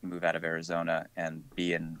move out of Arizona and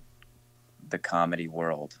be in the comedy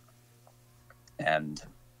world. And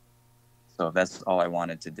so if that's all I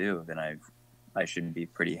wanted to do, then I should be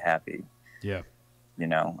pretty happy. Yeah.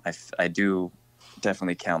 I do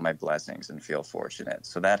definitely count my blessings and feel fortunate.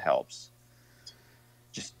 So that helps.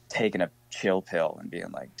 Just taking a chill pill and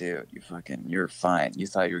being like, dude, you're fine. You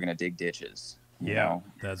thought you were going to dig ditches.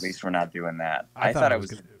 At least we're not doing that. I thought I was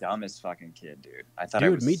the dumbest fucking kid, dude. I thought I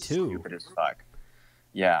was me too. Stupid as fuck.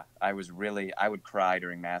 Yeah, I would cry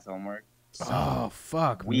during math homework. Oh,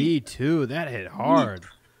 fuck. Me too. That hit hard.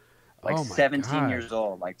 Like 17 years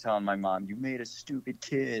old, like telling my mom, you made a stupid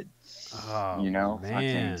kid. Oh, man.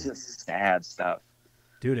 Fucking just sad stuff.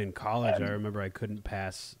 Dude, in college, I remember I couldn't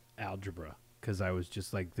pass algebra because I was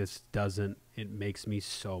just like, it makes me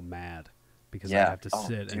so mad because I have to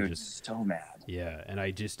sit and just so mad. Yeah, and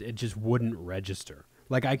it just wouldn't register.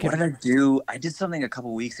 Like I could. What did I do? I did something a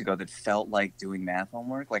couple weeks ago that felt like doing math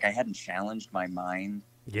homework. Like I hadn't challenged my mind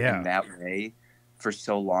in that way for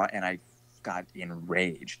so long, and I got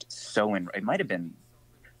enraged. It might have been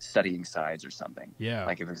studying sides or something. Yeah.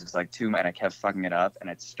 Like it was just like and I kept fucking it up, and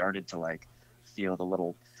it started to like feel the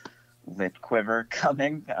little lip quiver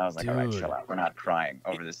coming. I was like, all right, chill out. We're not crying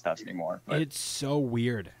over this stuff anymore. But it's so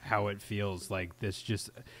weird how it feels like this. Just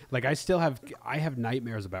like I have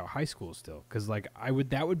nightmares about high school still, because like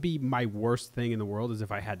that would be my worst thing in the world is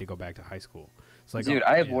if I had to go back to high school. It's like, dude,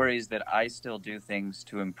 I have worries that I still do things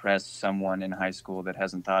to impress someone in high school that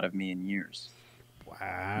hasn't thought of me in years.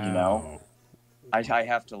 Wow. I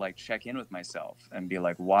have to like check in with myself and be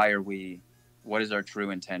like, what is our true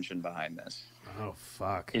intention behind this? Oh,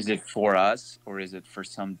 fuck. Is it for us or is it for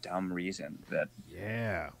some dumb reason that...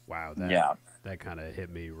 Yeah. Wow. That kind of hit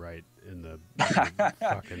me right in the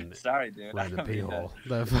fucking... Sorry, dude. Right in the pee hole.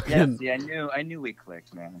 I knew we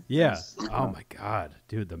clicked, man. Yeah. Oh, my God.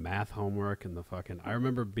 Dude, the math homework and the fucking... I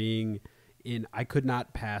remember I could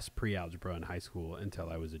not pass pre-algebra in high school until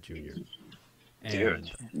I was a junior. Dude,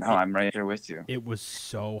 I'm right there with you. It was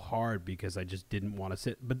so hard because I just didn't want to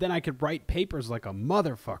sit. But then I could write papers like a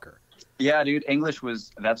motherfucker. Yeah, dude. English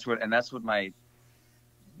that's what my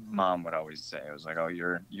mom would always say. It was like, oh,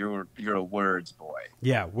 you're a words boy.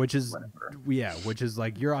 Yeah, which is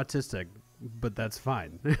like you're autistic, but that's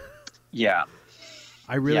fine. Yeah.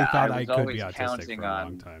 I really thought I could be autistic for a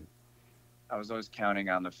long time. I was always counting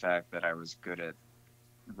on the fact that I was good at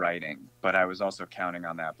writing, but I was also counting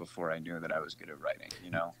on that before I knew that I was good at writing,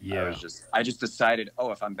 Yeah. I just decided,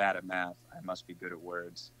 if I'm bad at math, I must be good at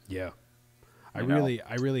words. Yeah. I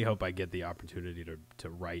really hope I get the opportunity to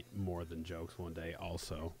write more than jokes one day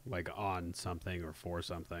also, like on something or for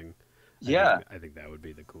something. I think that would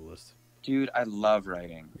be the coolest. Dude, I love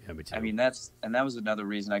writing. Yeah, me too. I mean, that was another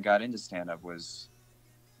reason I got into stand-up was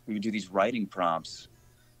we would do these writing prompts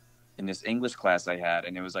in this English class I had,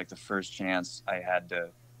 and it was like the first chance I had to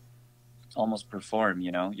almost perform,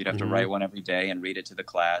 you'd have to write one every day and read it to the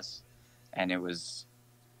class. And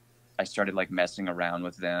I started like messing around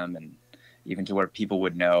with them, and even to where people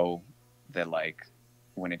would know that like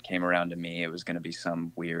when it came around to me, it was going to be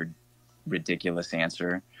some weird, ridiculous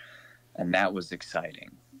answer. And that was exciting.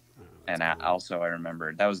 And cool. I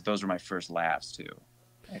remember those were my first laughs too,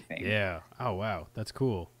 I think. Yeah. Oh, wow. That's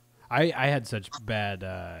cool. I had such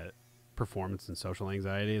bad performance and social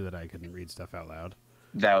anxiety that I couldn't read stuff out loud.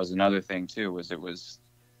 That was another thing too,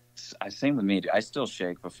 same with me. I still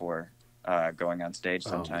shake before going on stage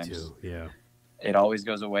sometimes. Me too. Yeah. It always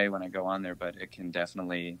goes away when I go on there, but it can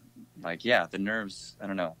definitely the nerves, I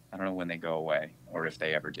don't know when they go away or if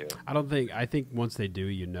they ever do. I think once they do,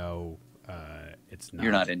 it's not.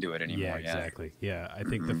 You're not into it anymore. Yeah, exactly. Yeah. I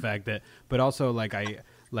think the fact that, but also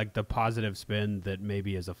like the positive spin that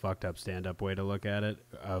maybe is a fucked up stand-up way to look at it,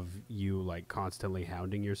 of you like constantly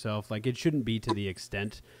hounding yourself. Like it shouldn't be to the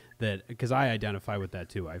extent that, because I identify with that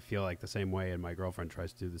too. I feel like the same way, and my girlfriend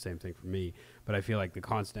tries to do the same thing for me, but I feel like the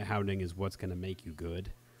constant hounding is what's going to make you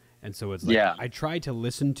good. And so it's like, I try to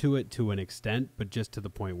listen to it to an extent, but just to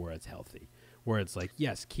the point where it's healthy, where it's like,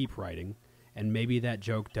 yes, keep writing. And maybe that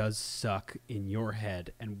joke does suck in your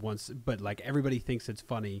head, but like everybody thinks it's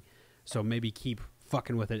funny, so maybe keep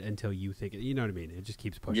fucking with it until you think it. You know what I mean? It just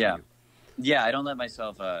keeps pushing you. Yeah, I don't let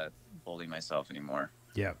myself bully myself anymore.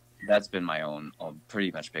 Yeah, that's been my own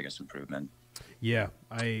pretty much biggest improvement. Yeah,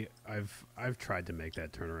 I've tried to make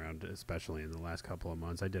that turnaround, especially in the last couple of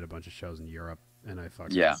months. I did a bunch of shows in Europe, and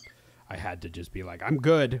Yeah. I had to just be like, I'm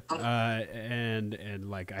good, and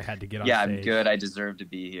like I had to get on Yeah, stage. I'm good. I deserve to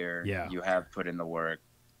be here. Yeah. You have put in the work.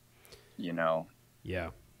 You know. Yeah.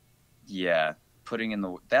 Yeah, putting in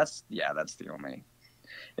the that's the only.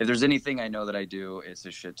 If there's anything I know that I do, it's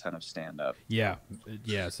a shit ton of stand up. Yeah,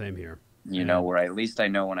 yeah, same here. You know, where at least I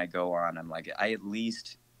know when I go on, I'm like, I at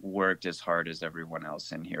least worked as hard as everyone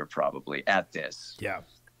else in here probably at this. Yeah.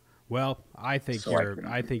 Well, I think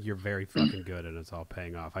you're very fucking good, and it's all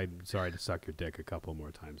paying off. I'm sorry to suck your dick a couple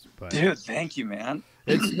more times, but Dude, thank you, man.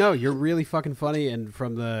 No, you're really fucking funny, and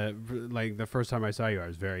from the first time I saw you, I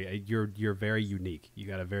was you're very unique. You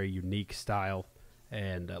got a very unique style,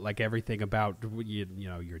 and like everything about you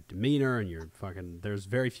know your demeanor and your fucking. There's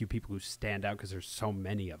very few people who stand out because there's so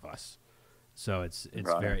many of us. So it's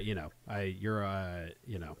Right. very you're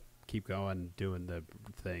keep going doing the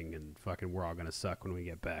thing, and fucking we're all gonna suck when we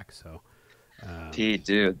get back. So, Pete,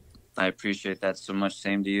 dude, I appreciate that so much.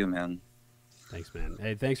 Same to you, man. thanks, man.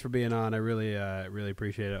 Hey, thanks for being on. I really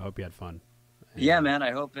appreciate it. I hope you had fun. And, Yeah, man.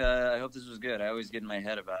 I hope this was good. I always get in my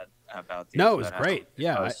head about these. No, it was great.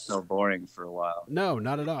 Yeah, I was so boring for a while. No,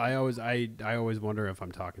 not at all. I always wonder if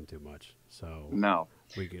I'm talking too much. So No.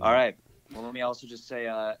 we can. All right. Well, let me also just say,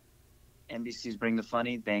 NBC's Bring the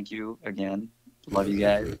Funny. Thank you again. Love you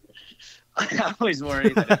guys. I always worry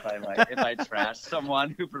that if I trash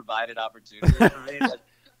someone who provided opportunity for me, that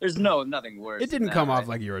there's nothing worse. It didn't than come that, off right?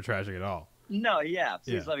 like you were trashing at all. No, yeah.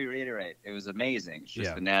 Please Yeah. let me reiterate. It was amazing. It's just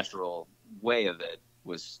Yeah. the natural way of it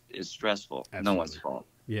is stressful. Absolutely. No one's fault.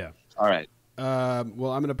 Yeah. All right.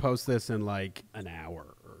 Well, I'm gonna post this in like an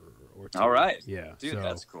hour or two. All right. Yeah. Dude, so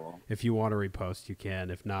that's cool. if you want to repost, you can.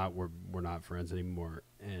 If not, we're not friends anymore.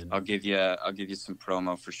 And I'll give you some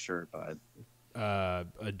promo for sure, bud.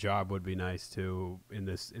 a job would be nice too in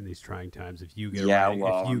these trying times. If you get Yeah, a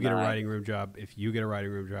well, writing room job,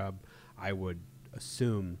 I would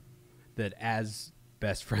assume that as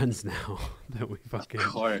best friends now that we fucking Of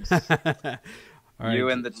course. All right. You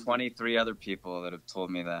and the 23 other people that have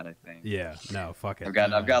told me that, I think. Yeah, no, fuck it.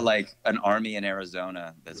 I've got like an army in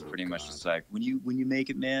Arizona that's pretty much God. just like, when you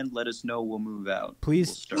make it, man, let us know. We'll move out.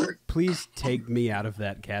 Please, We'll start. please take me out of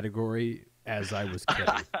that category. As I was kidding,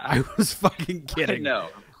 I was fucking kidding. No.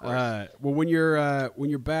 Well, when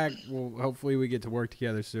you're back, well, hopefully we get to work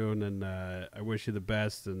together soon, and I wish you the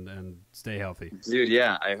best and stay healthy. Dude,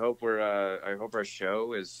 yeah. I hope our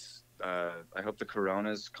show is. I hope the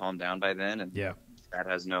corona's calmed down by then, and Yeah, that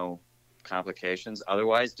has no complications.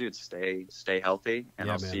 Otherwise, dude, stay healthy, and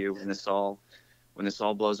Yeah, I'll man. see you when this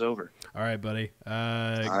all blows over. all right, buddy. All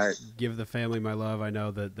right. Give the family my love. I know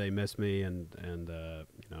that they miss me, and you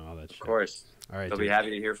know all that shit. Of course. All right, They'll dude. be happy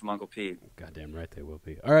to hear from Uncle Pete. Goddamn right they will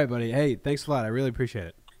be. All right, buddy. Hey, thanks a lot. I really appreciate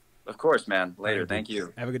it. Of course, man. Later. All right, dude. Thank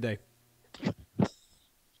you. Have a good day.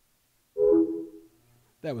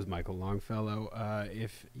 That was Michael Longfellow.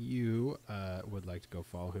 If you would like to go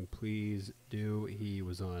follow him, please do. He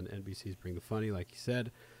was on NBC's Bring the Funny, like he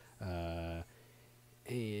said. And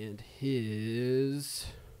his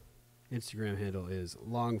Instagram handle is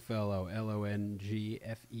Longfellow, LONGFELLO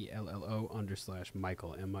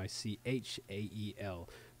 _Michael, MICHAEL.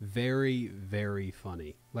 Very, very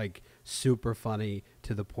funny. Like, super funny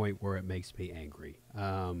to the point where it makes me angry.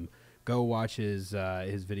 Go watch his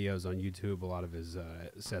videos on YouTube. A lot of his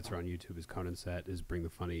sets are on YouTube. His Conan set is Bring the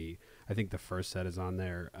Funny. I think the first set is on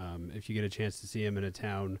there. If you get a chance to see him in a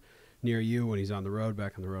town near you when he's on the road,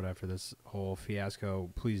 back on the road after this whole fiasco,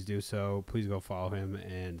 please do so. Please go follow him.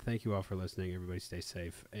 And thank you all for listening. Everybody stay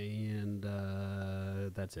safe. And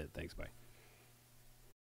that's it. Thanks. Bye.